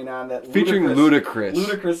Factor coming on that Featuring Ludacris.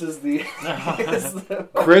 Ludacris is the... is the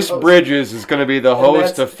Chris host. Bridges is going to be the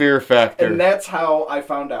host of Fear Factor. And that's how I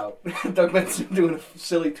found out. Doug Benson doing a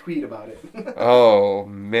silly tweet about it. Oh,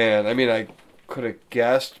 man. I mean, I could have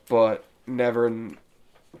guessed, but never...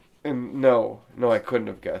 And no, I couldn't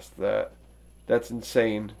have guessed that. That's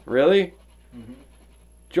insane. Really? Mm-hmm.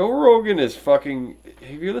 Joe Rogan is fucking...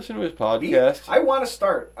 Have you listened to his podcast? I want to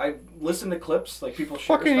start. I listen to clips, like people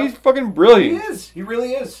share stuff. He's fucking brilliant. He is. He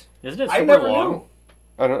really is. Isn't it I super never long? knew.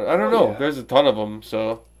 I don't Oh, know. yeah. There's a ton of them,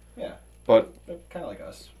 so... Yeah. But Kind of like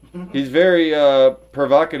us. he's very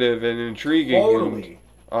provocative and intriguing. Totally.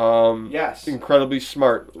 And, Yes. incredibly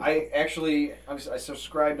smart. I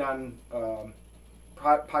subscribed on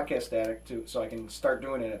Podcast Addict too, so I can start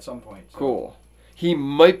doing it at some point. So. Cool. he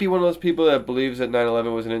might be one of those people that believes that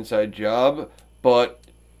 9/11 was an inside job, but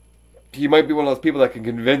he might be one of those people that can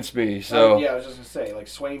convince me. So yeah, I was just gonna say, like,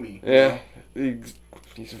 sway me. yeah,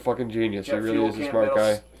 he's a fucking genius. He Jet really fuel is a can't smart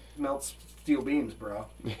guy. Melts steel beams, bro.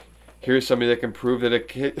 Here's somebody that can prove that it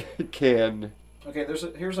can Okay,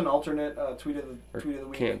 here's an alternate tweet of or the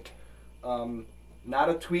week. can't. Not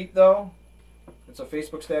a tweet though. It's a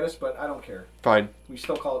Facebook status, but I don't care. Fine. We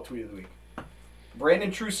still call it tweet of the week.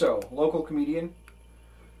 Brandon Trousseau, local comedian.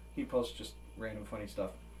 He posts just random funny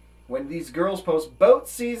stuff. When these girls post boat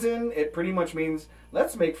season, it pretty much means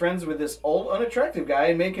let's make friends with this old unattractive guy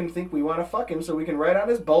and make him think we want to fuck him so we can ride on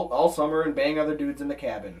his boat all summer and bang other dudes in the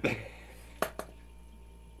cabin.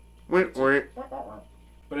 Wait.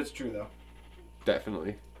 But it's true though.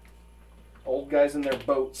 Definitely. Old guys in their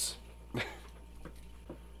boats.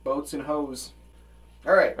 Boats and hoes.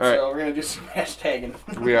 Alright, so we're going to do some hashtagging.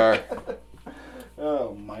 We are.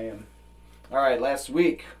 Oh, man. Alright, last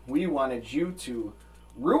week we wanted you to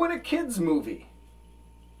ruin a kid's movie.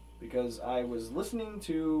 Because I was listening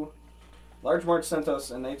to Large March sent us,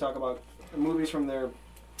 and they talk about movies from their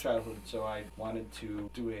childhood. So I wanted to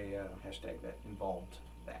do a hashtag that involved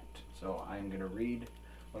that. So I'm going to read.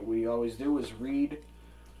 What we always do is read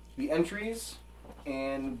the entries.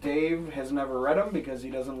 And Dave has never read them because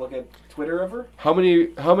he doesn't look at Twitter ever. How many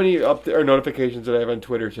notifications did I have on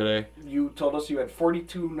Twitter today? You told us you had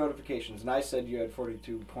 42 notifications, and I said you had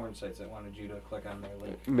 42 porn sites that wanted you to click on their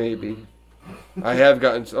link. Maybe. I have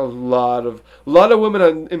gotten a lot of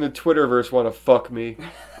women in the Twitterverse want to fuck me.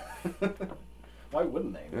 Why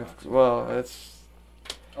wouldn't they? Well, that's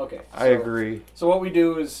okay. I agree. So what we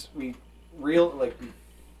do is we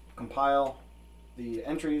compile the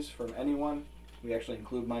entries from anyone. We actually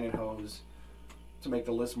include mine and Hose to make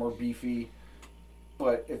the list more beefy.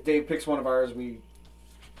 But if Dave picks one of ours, we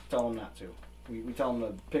tell him not to. We tell him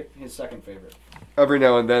to pick his second favorite. Every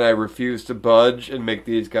now and then I refuse to budge and make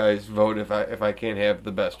these guys vote if I can't have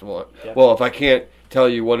the best one. Yep. Well, if I can't tell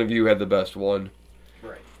you one of you had the best one.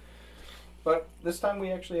 Right. But this time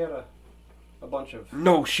we actually had a bunch of...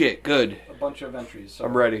 No shit, good. A bunch of entries. So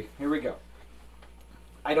I'm ready. Here we go.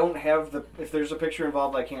 I don't have if there's a picture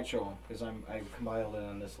involved, I can't show them because I compiled it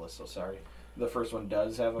on this list. So sorry. The first one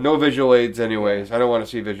does have no visual aids, anyways. I don't want to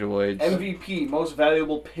see visual aids. MVP, most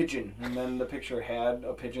valuable pigeon, and then the picture had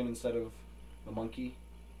a pigeon instead of a monkey.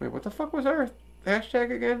 Wait, what the fuck was our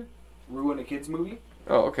hashtag again? Ruin a kids movie.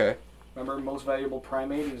 Oh, okay. Remember most valuable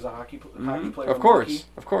primate? He was a hockey player. Of course.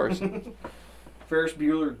 Ferris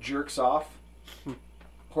Bueller jerks off.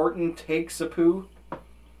 Horton takes a poo.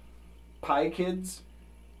 Pie Kids.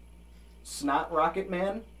 Snot Rocket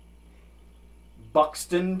Man.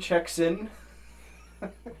 Buxton checks in.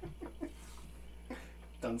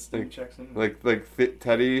 Dunstan checks in. Like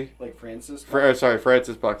Teddy. Like Francis.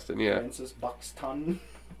 Francis Buxton. Yeah. Francis Buxton.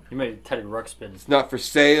 You made Teddy Ruxpin. It's not for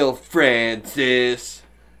sale, Francis.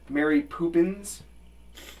 Mary Poopins.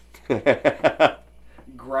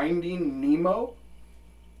 Grinding Nemo.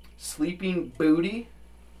 Sleeping Booty.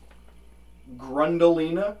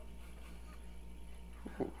 Grundalina.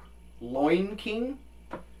 Loin King.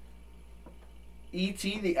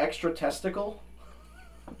 E.T. the Extra Testicle.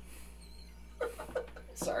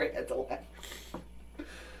 Sorry, I had to laugh.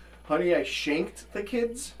 Honey, I Shanked the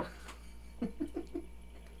Kids.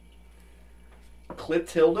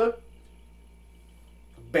 Clotilda.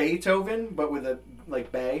 Beethoven, but with a,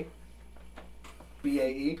 like, Bay.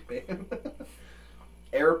 B-A-E.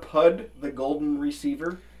 AirPud, the Golden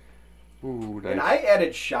Receiver. Ooh, nice. And I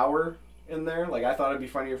added shower in there. Like, I thought it'd be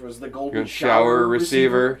funny if it was the Golden Shower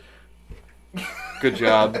Receiver. Good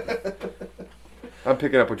job. I'm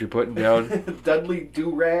picking up what you're putting down. Dudley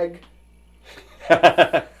Do-Rag.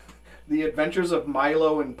 The Adventures of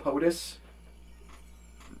Milo and POTUS.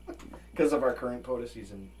 Because of our current POTUS,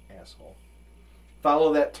 he's an asshole.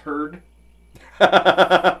 Follow That Turd.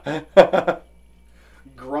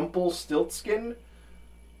 Grumple Stiltskin.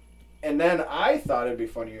 And then I thought it'd be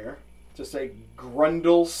funnier to say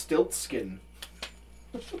Grundle Stiltskin.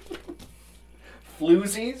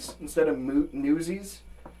 Floozies instead of Newsies.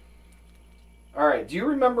 All right, do you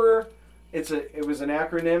remember? It was an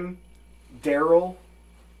acronym. Daryl.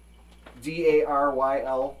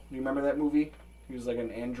 D-A-R-Y-L. Do you remember that movie? He was like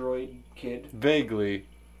an android kid. Vaguely.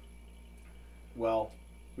 Well,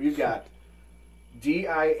 we've got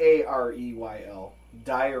D-I-A-R-E-Y-L.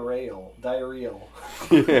 Diarrheal.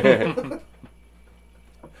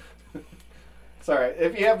 Sorry,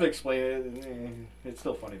 if you have to explain it, it's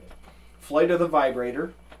still funny though. Flight of the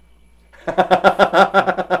Vibrator.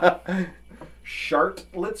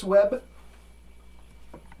 Shartlets Web.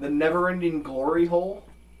 The Never-Ending Glory Hole.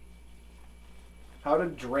 How to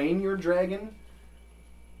Drain Your Dragon.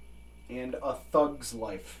 and A Thug's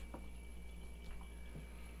Life.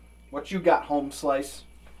 What you got, Home Slice?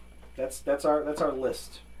 That's our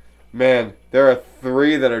list. Man, there are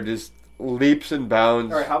 3 that are just leaps and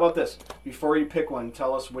bounds. All right, how about this? Before you pick one,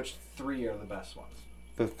 tell us which 3 are the best ones.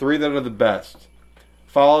 The 3 that are the best.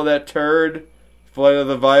 Follow That Turd, Flight of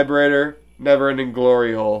the Vibrator, Never Ending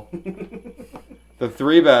Glory Hole. The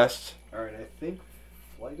 3 best. All right, I think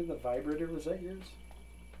Flight of the Vibrator, was that yours?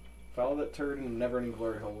 Follow That Turd and Never Ending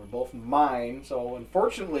Glory Hole were both mine, so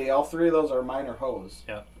unfortunately all 3 of those are mine or Ho's.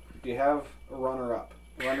 Yeah. Do you have a runner-up?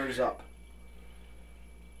 Runners-up?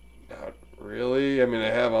 Not really. I mean, I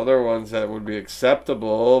have other ones that would be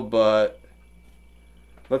acceptable, but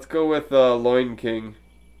let's go with Loin King.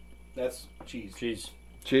 That's Cheese. Cheese.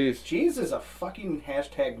 Cheese is a fucking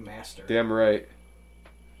hashtag master. Damn right.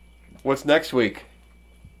 What's next week?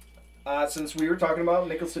 Since we were talking about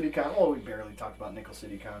Nickel City Con, well, we barely talked about Nickel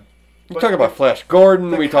City Con. We talked about Flash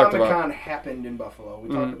Gordon. We talked about Comic-Con happened in Buffalo. We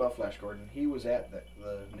talked about Flash Gordon. He was at the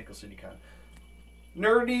Nickel City Con.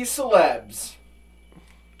 Nerdy celebs.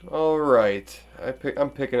 All right. I'm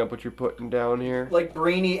picking up what you're putting down here. Like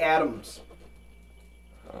Brainy Adams.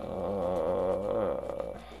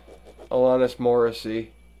 Alanis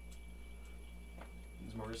Morrissey.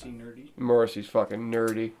 Is Morrissey nerdy? Morrissey's fucking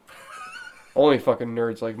nerdy. Only fucking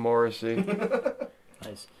nerds like Morrissey.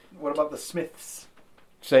 Nice. What about the Smiths?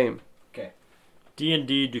 Same. Okay.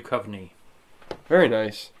 D&D Duchovny. Very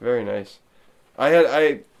nice. Very nice.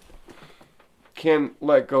 I can't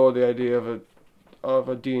let go of the idea of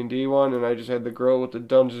a D&D one, and I just had the girl with the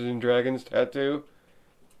Dungeons and Dragons tattoo.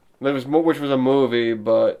 Which was a movie,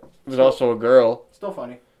 but it was also a girl. Still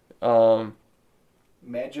funny.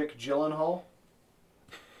 Magic Gyllenhaal.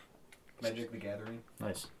 Magic the Gathering.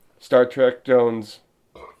 Nice. Star Trek Jones.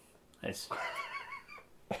 Nice.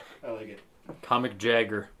 I like it. Comic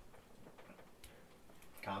Jagger.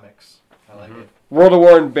 Comics. I like it. World of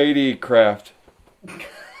Warren Beatty Craft.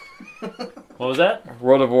 What was that?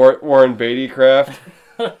 World of Warren Beatty Craft.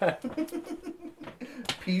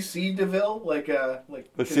 PC DeVille, like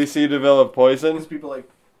the CC DeVille of Poison. Because people like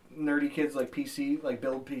nerdy kids like PC, like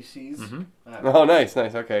build PCs. Mm-hmm. Oh, nice.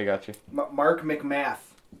 Okay, got you. Mark McMath.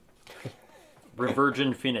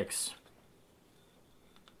 Revirgin Phoenix.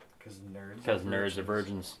 Because nerds. Because nerds are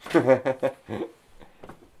virgins.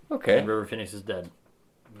 Okay. And River Phoenix is dead.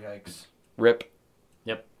 Yikes. Rip.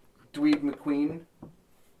 Yep. Dweeb McQueen.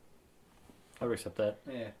 I would accept that.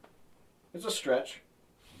 Yeah. It's a stretch.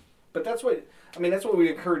 But that's what we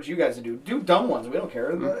encourage you guys to do. Do dumb ones. We don't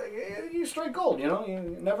care. You strike gold, you know? You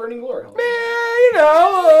never ending glory. Man, you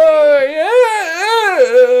know,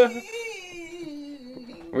 yeah.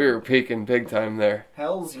 We were peaking big time there.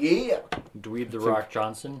 Hells yeah. Dweeb the Rock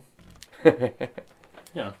Johnson.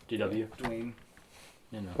 Yeah, DW. Dwayne.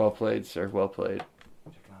 You know. Well played, sir. Well played.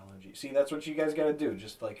 Technology. See, that's what you guys got to do.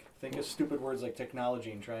 Just like think of stupid words like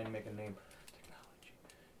technology and try and make a name.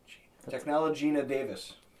 Technologina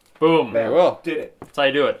Davis. Boom. Very well. Did it. That's how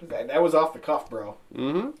you do it. That was off the cuff, bro.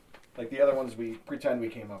 Mm-hmm. Like the other ones, we pretend we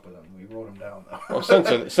came up with them. We wrote them down, though. Oh,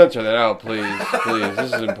 censor that out, please. Please.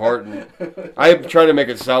 This is important. I'm trying to make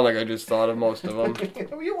it sound like I just thought of most of them.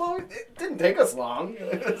 Well, it didn't take us long.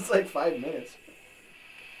 It's like 5 minutes.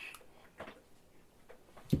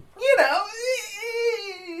 You know.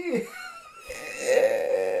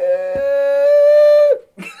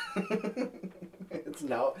 It's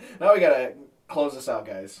now we gotta close this out,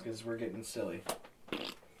 guys, because we're getting silly.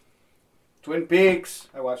 Twin Peaks.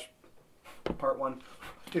 I watched part 1.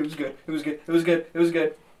 It was good.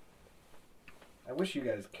 I wish you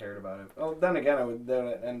guys cared about it. Well, then again, we'd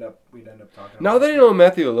end up talking. Now about that you know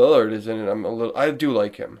Matthew Lillard is in it, I do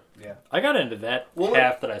like him. Yeah. I got into that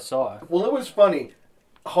half that I saw. Well, it was funny.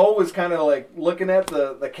 Ho was kind of like looking at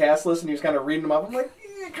the cast list and he was kind of reading them up. I'm like,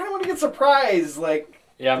 I kind of want to get surprised, like.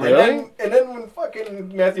 Yeah, really? And then when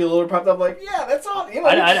fucking Matthew Lillard popped up, like, yeah, that's all. You know,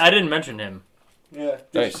 I didn't mention him. Yeah.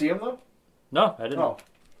 Did you see him though? No, I didn't.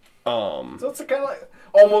 Oh. So it's kind of like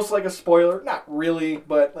almost like a spoiler, not really,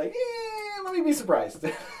 but like, let me be surprised.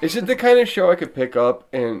 Is it the kind of show I could pick up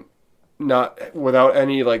and not without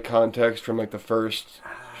any like context from like the first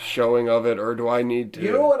showing of it, or do I need to?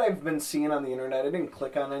 You know what I've been seeing on the internet? I didn't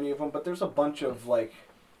click on any of them, but there's a bunch of like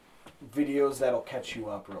videos that'll catch you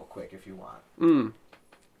up real quick if you want.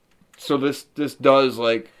 So this does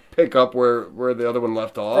like pick up where the other one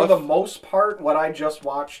left off. For the most part, what I just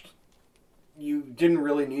watched, you didn't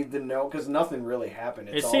really need to know because nothing really happened.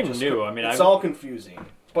 It seemed new. I mean, it's all confusing.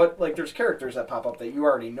 But like, there's characters that pop up that you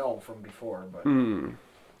already know from before. But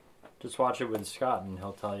just watch it with Scott, and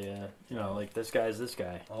he'll tell you, you know, like this guy's this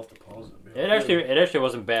guy. I'll have to pause it. It actually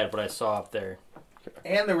wasn't bad what I saw up there.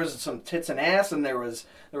 And there was some tits and ass, and there was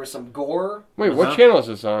some gore. Wait, what channel is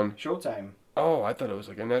this on? Showtime. Oh, I thought it was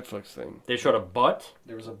like a Netflix thing. They showed a butt.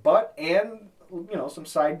 There was a butt and, some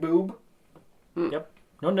side boob. Yep.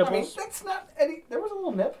 No nipples. I mean, that's not any. There was a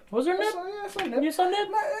little nip. Was there a nip? I saw a nip. You saw a nip?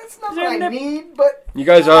 It's not Is there what a I nip? need, but You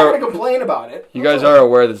guys I'm are not gonna complain about it. You guys are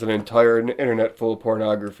aware there's an entire internet full of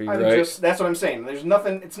pornography, right? That's what I'm saying. There's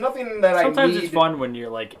nothing. It's nothing that Sometimes I need. it's fun when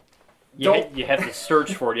you're like, you have to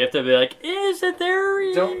search for it. You have to be like, is it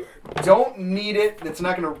there? Don't need it. It's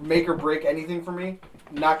not gonna make or break anything for me.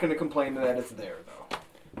 Not gonna complain that it's there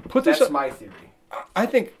though. That's my theory. I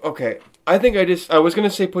think I was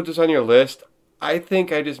gonna say put this on your list. I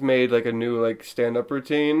think I just made like a new like stand-up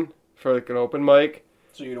routine for like an open mic.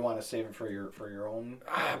 So you don't want to save it for your own.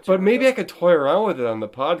 But maybe I could toy around with it on the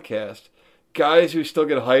podcast. Guys who still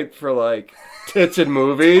get hyped for like tits in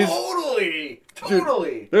movies. Totally.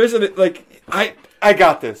 Dude, there's I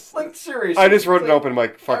got this. Like seriously. I just wrote an open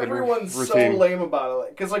mic fucking everyone's routine. so lame about it.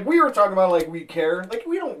 Because like we were talking about like we care. Like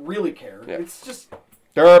we don't really care. Yeah. It's just.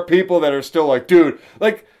 There are people that are still like, dude,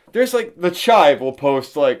 like there's like the Chive will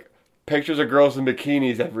post like pictures of girls in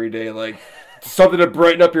bikinis every day, like something to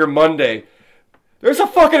brighten up your Monday. There's a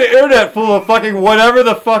fucking internet full of fucking whatever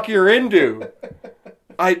the fuck you're into.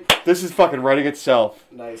 This is fucking writing itself.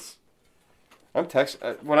 Nice. I'm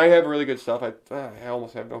when I have really good stuff. I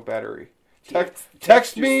almost have no battery.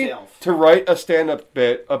 Text me yourself. to write a stand-up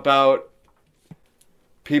bit about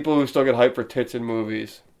people who still get hyped for tits in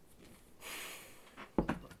movies.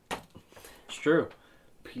 It's true.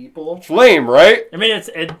 People. It's lame, right? I mean,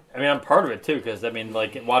 I'm part of it too, because I mean,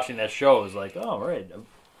 like watching that show is like, oh right,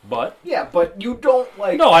 but yeah, but you don't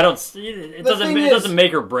like. No, I don't. It doesn't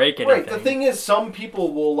make or break anything. Right. The thing is, some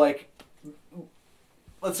people will like.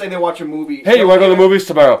 Let's say they watch a movie. Hey, you want to go to the movies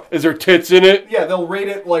tomorrow? Is there tits in it? Yeah, they'll rate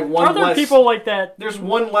it like one Are there less. people like that? There's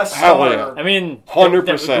one less Hell star. yeah. I mean,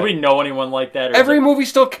 100%. Do we know anyone like that? Or Every movie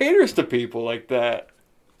still caters to people like that.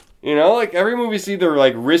 You know, like every movie's either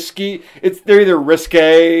like risky. They're either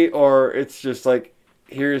risque or it's just like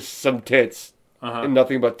here's some tits and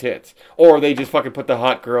nothing but tits, or they just fucking put the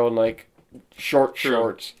hot girl in like shorts.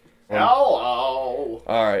 Hello. All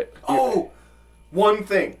right. Oh, one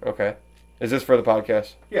thing. Okay. Is this for the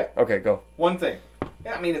podcast? Yeah. Okay, go. One thing.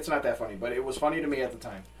 Yeah, I mean it's not that funny, but it was funny to me at the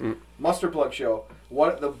time. Mustard Plug Show.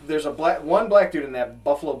 There's one black dude in that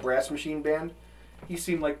Buffalo Brass Machine band. He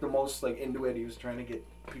seemed like the most like into it. He was trying to get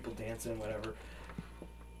people dancing, whatever.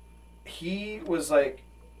 He was like,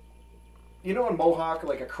 in Mohawk,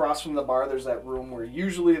 like across from the bar, there's that room where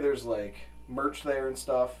usually there's like merch there and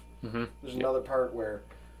stuff. Mm-hmm. There's another part where,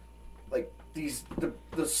 like the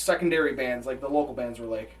secondary bands, like the local bands, were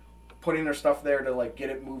like putting their stuff there to like get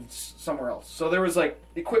it moved somewhere else. So there was like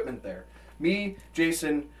equipment there. Me,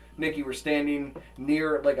 Jason, Nikki were standing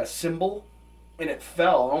near like a cymbal, and it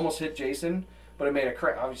fell, almost hit Jason, but it made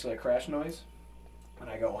obviously a crash noise. And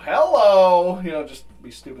I go, hello! Just be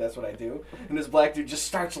stupid, that's what I do. And this black dude just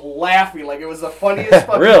starts laughing like it was the funniest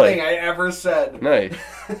fucking Really? thing I ever said. Nice.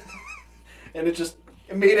 And it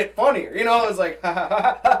made it funnier. It was like, ha ha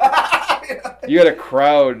ha ha ha. You had a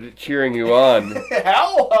crowd cheering you on.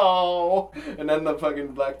 Hello! And then the fucking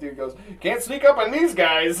black dude goes, can't sneak up on these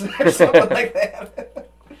guys. Or something like that.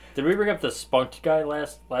 Did we bring up the spunked guy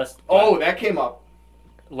last? Oh, that came up.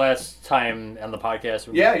 Last time on the podcast,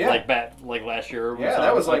 yeah. Like last year. Yeah,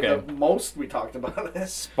 that was like the most we talked about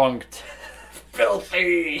this. Spunked.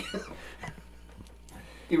 Filthy.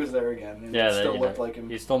 He was there again. And yeah, still looked like him.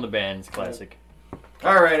 He's still in the band. It's classic.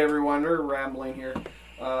 All right, everyone, we're rambling here.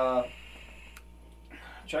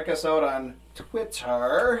 Check us out on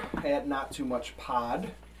Twitter at Not Too Much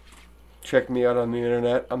Pod. Check me out on the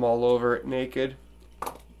internet. I'm all over it naked.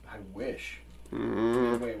 I wish.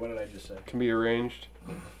 Mm-hmm. Wait, what did I just say? Can be arranged.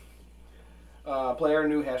 Play our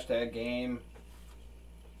new hashtag game.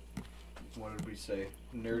 What did we say?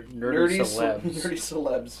 Nerdy celebs. Nerdy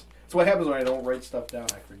celebs. That's what happens when I don't write stuff down.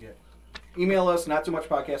 I forget. Email us,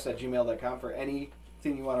 nottoomuchpodcast@gmail.com for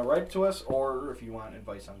anything you want to write to us, or if you want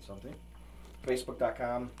advice on something.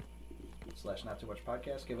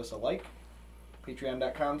 Facebook.com/nottoomuchpodcast. Give us a like.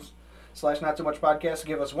 Patreon.com/nottoomuchpodcast.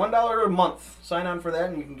 Give us $1 a month. Sign on for that,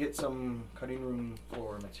 and you can get some cutting room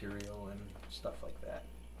floor material and stuff like that.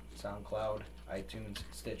 SoundCloud, iTunes,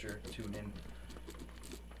 Stitcher, TuneIn.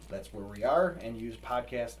 That's where we are. And use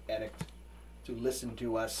Podcast Addict to listen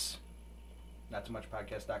to us.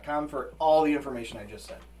 NotTooMuchPodcast.com for all the information I just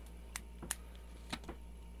said.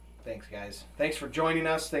 Thanks, guys. Thanks for joining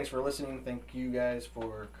us. Thanks for listening. Thank you guys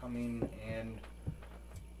for coming and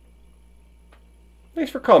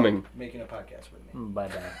Thanks for coming. making a podcast with me.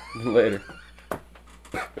 Bye-bye. Later.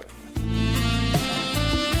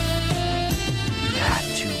 Yeah.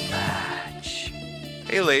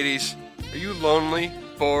 Hey ladies, are you lonely,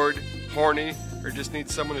 bored, horny, or just need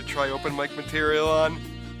someone to try open mic material on?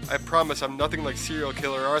 I promise I'm nothing like serial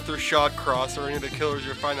killer Arthur Shawcross or any of the killers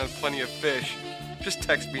you'll find on Plenty of Fish. Just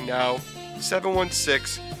text me now,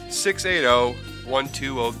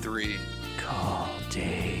 716-680-1203. Call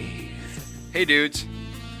Dave. Hey dudes,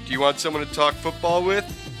 do you want someone to talk football with?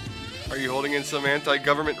 Are you holding in some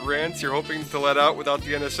anti-government rants you're hoping to let out without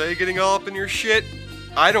the NSA getting all up in your shit?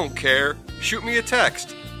 I don't care. Shoot me a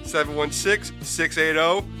text,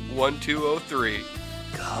 716-680-1203.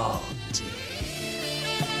 Call Dave.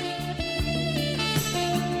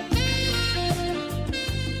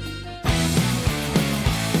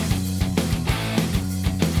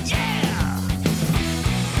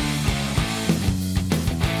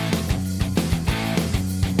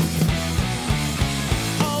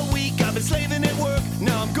 Slaving at work,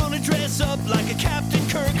 now I'm gonna dress up like a Captain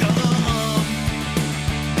Kirk.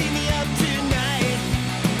 Beat me up tonight,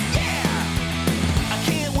 yeah. I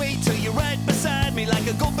can't wait till you're right beside me, like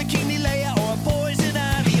a gold bikini Leia or a poison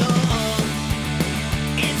ivy.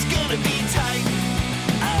 It's gonna be tight.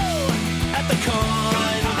 Oh, at the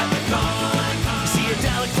con, see a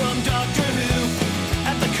Dalek from Doctor Who.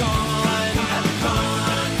 At the con,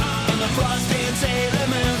 and the Frost and Sailor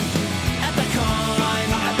Moon. At the con.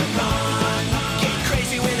 At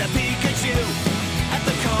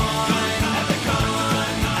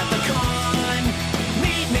the con,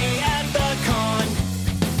 meet me at the con.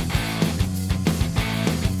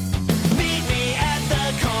 Meet me at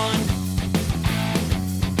the con.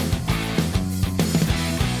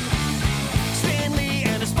 Stanley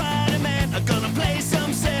and a Spider-Man are gonna play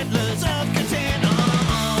some Settlers of Catan.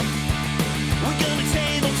 We're gonna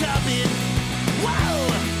tabletop it. Wow!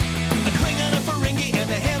 A Klingon, a Ferengi, and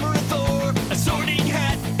a Hammer of Thor. A Sorting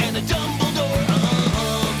Hat and a Dumbledore.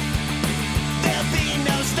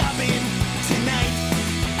 Stopping tonight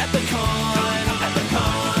at the con,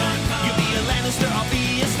 you'll be a Lannister, I'll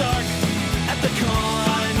be a Stark. At the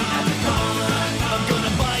con, I'm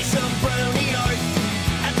gonna buy some brownie art.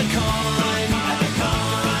 At the con,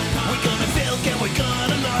 we're gonna filk and we're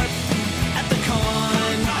gonna LARP. At the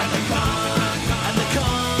con,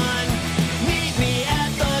 meet me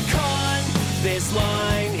at the con. This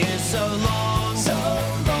line is so long, so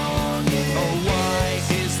long. Oh, why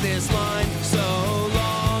is this line so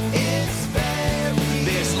long?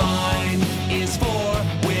 This line is for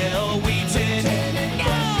Will Wheaton.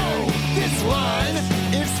 No! This line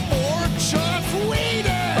is for Joss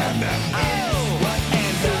Whedon! Oh!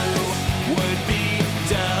 And who would be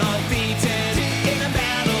defeated in a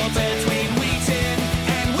battle between Wheaton?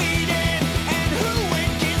 And who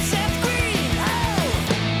would get Seth Green? Oh!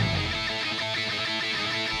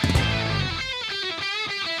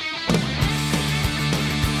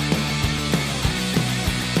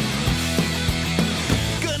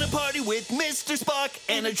 Gonna party with Mr. Spock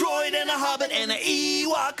and a droid and a hobbit and a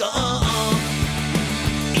Ewok.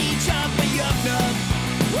 Each up a yup nub.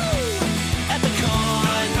 Woo! At the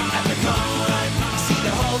con, see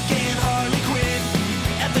the Hulk and Harley Quinn.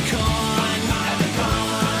 At the con,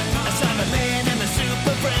 a Cyberman and the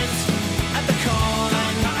Super Friends. At the con,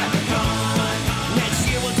 next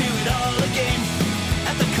year we'll do it all again.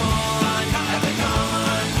 At the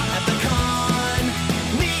con,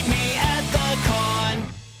 meet me at the con.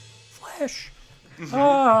 Flash.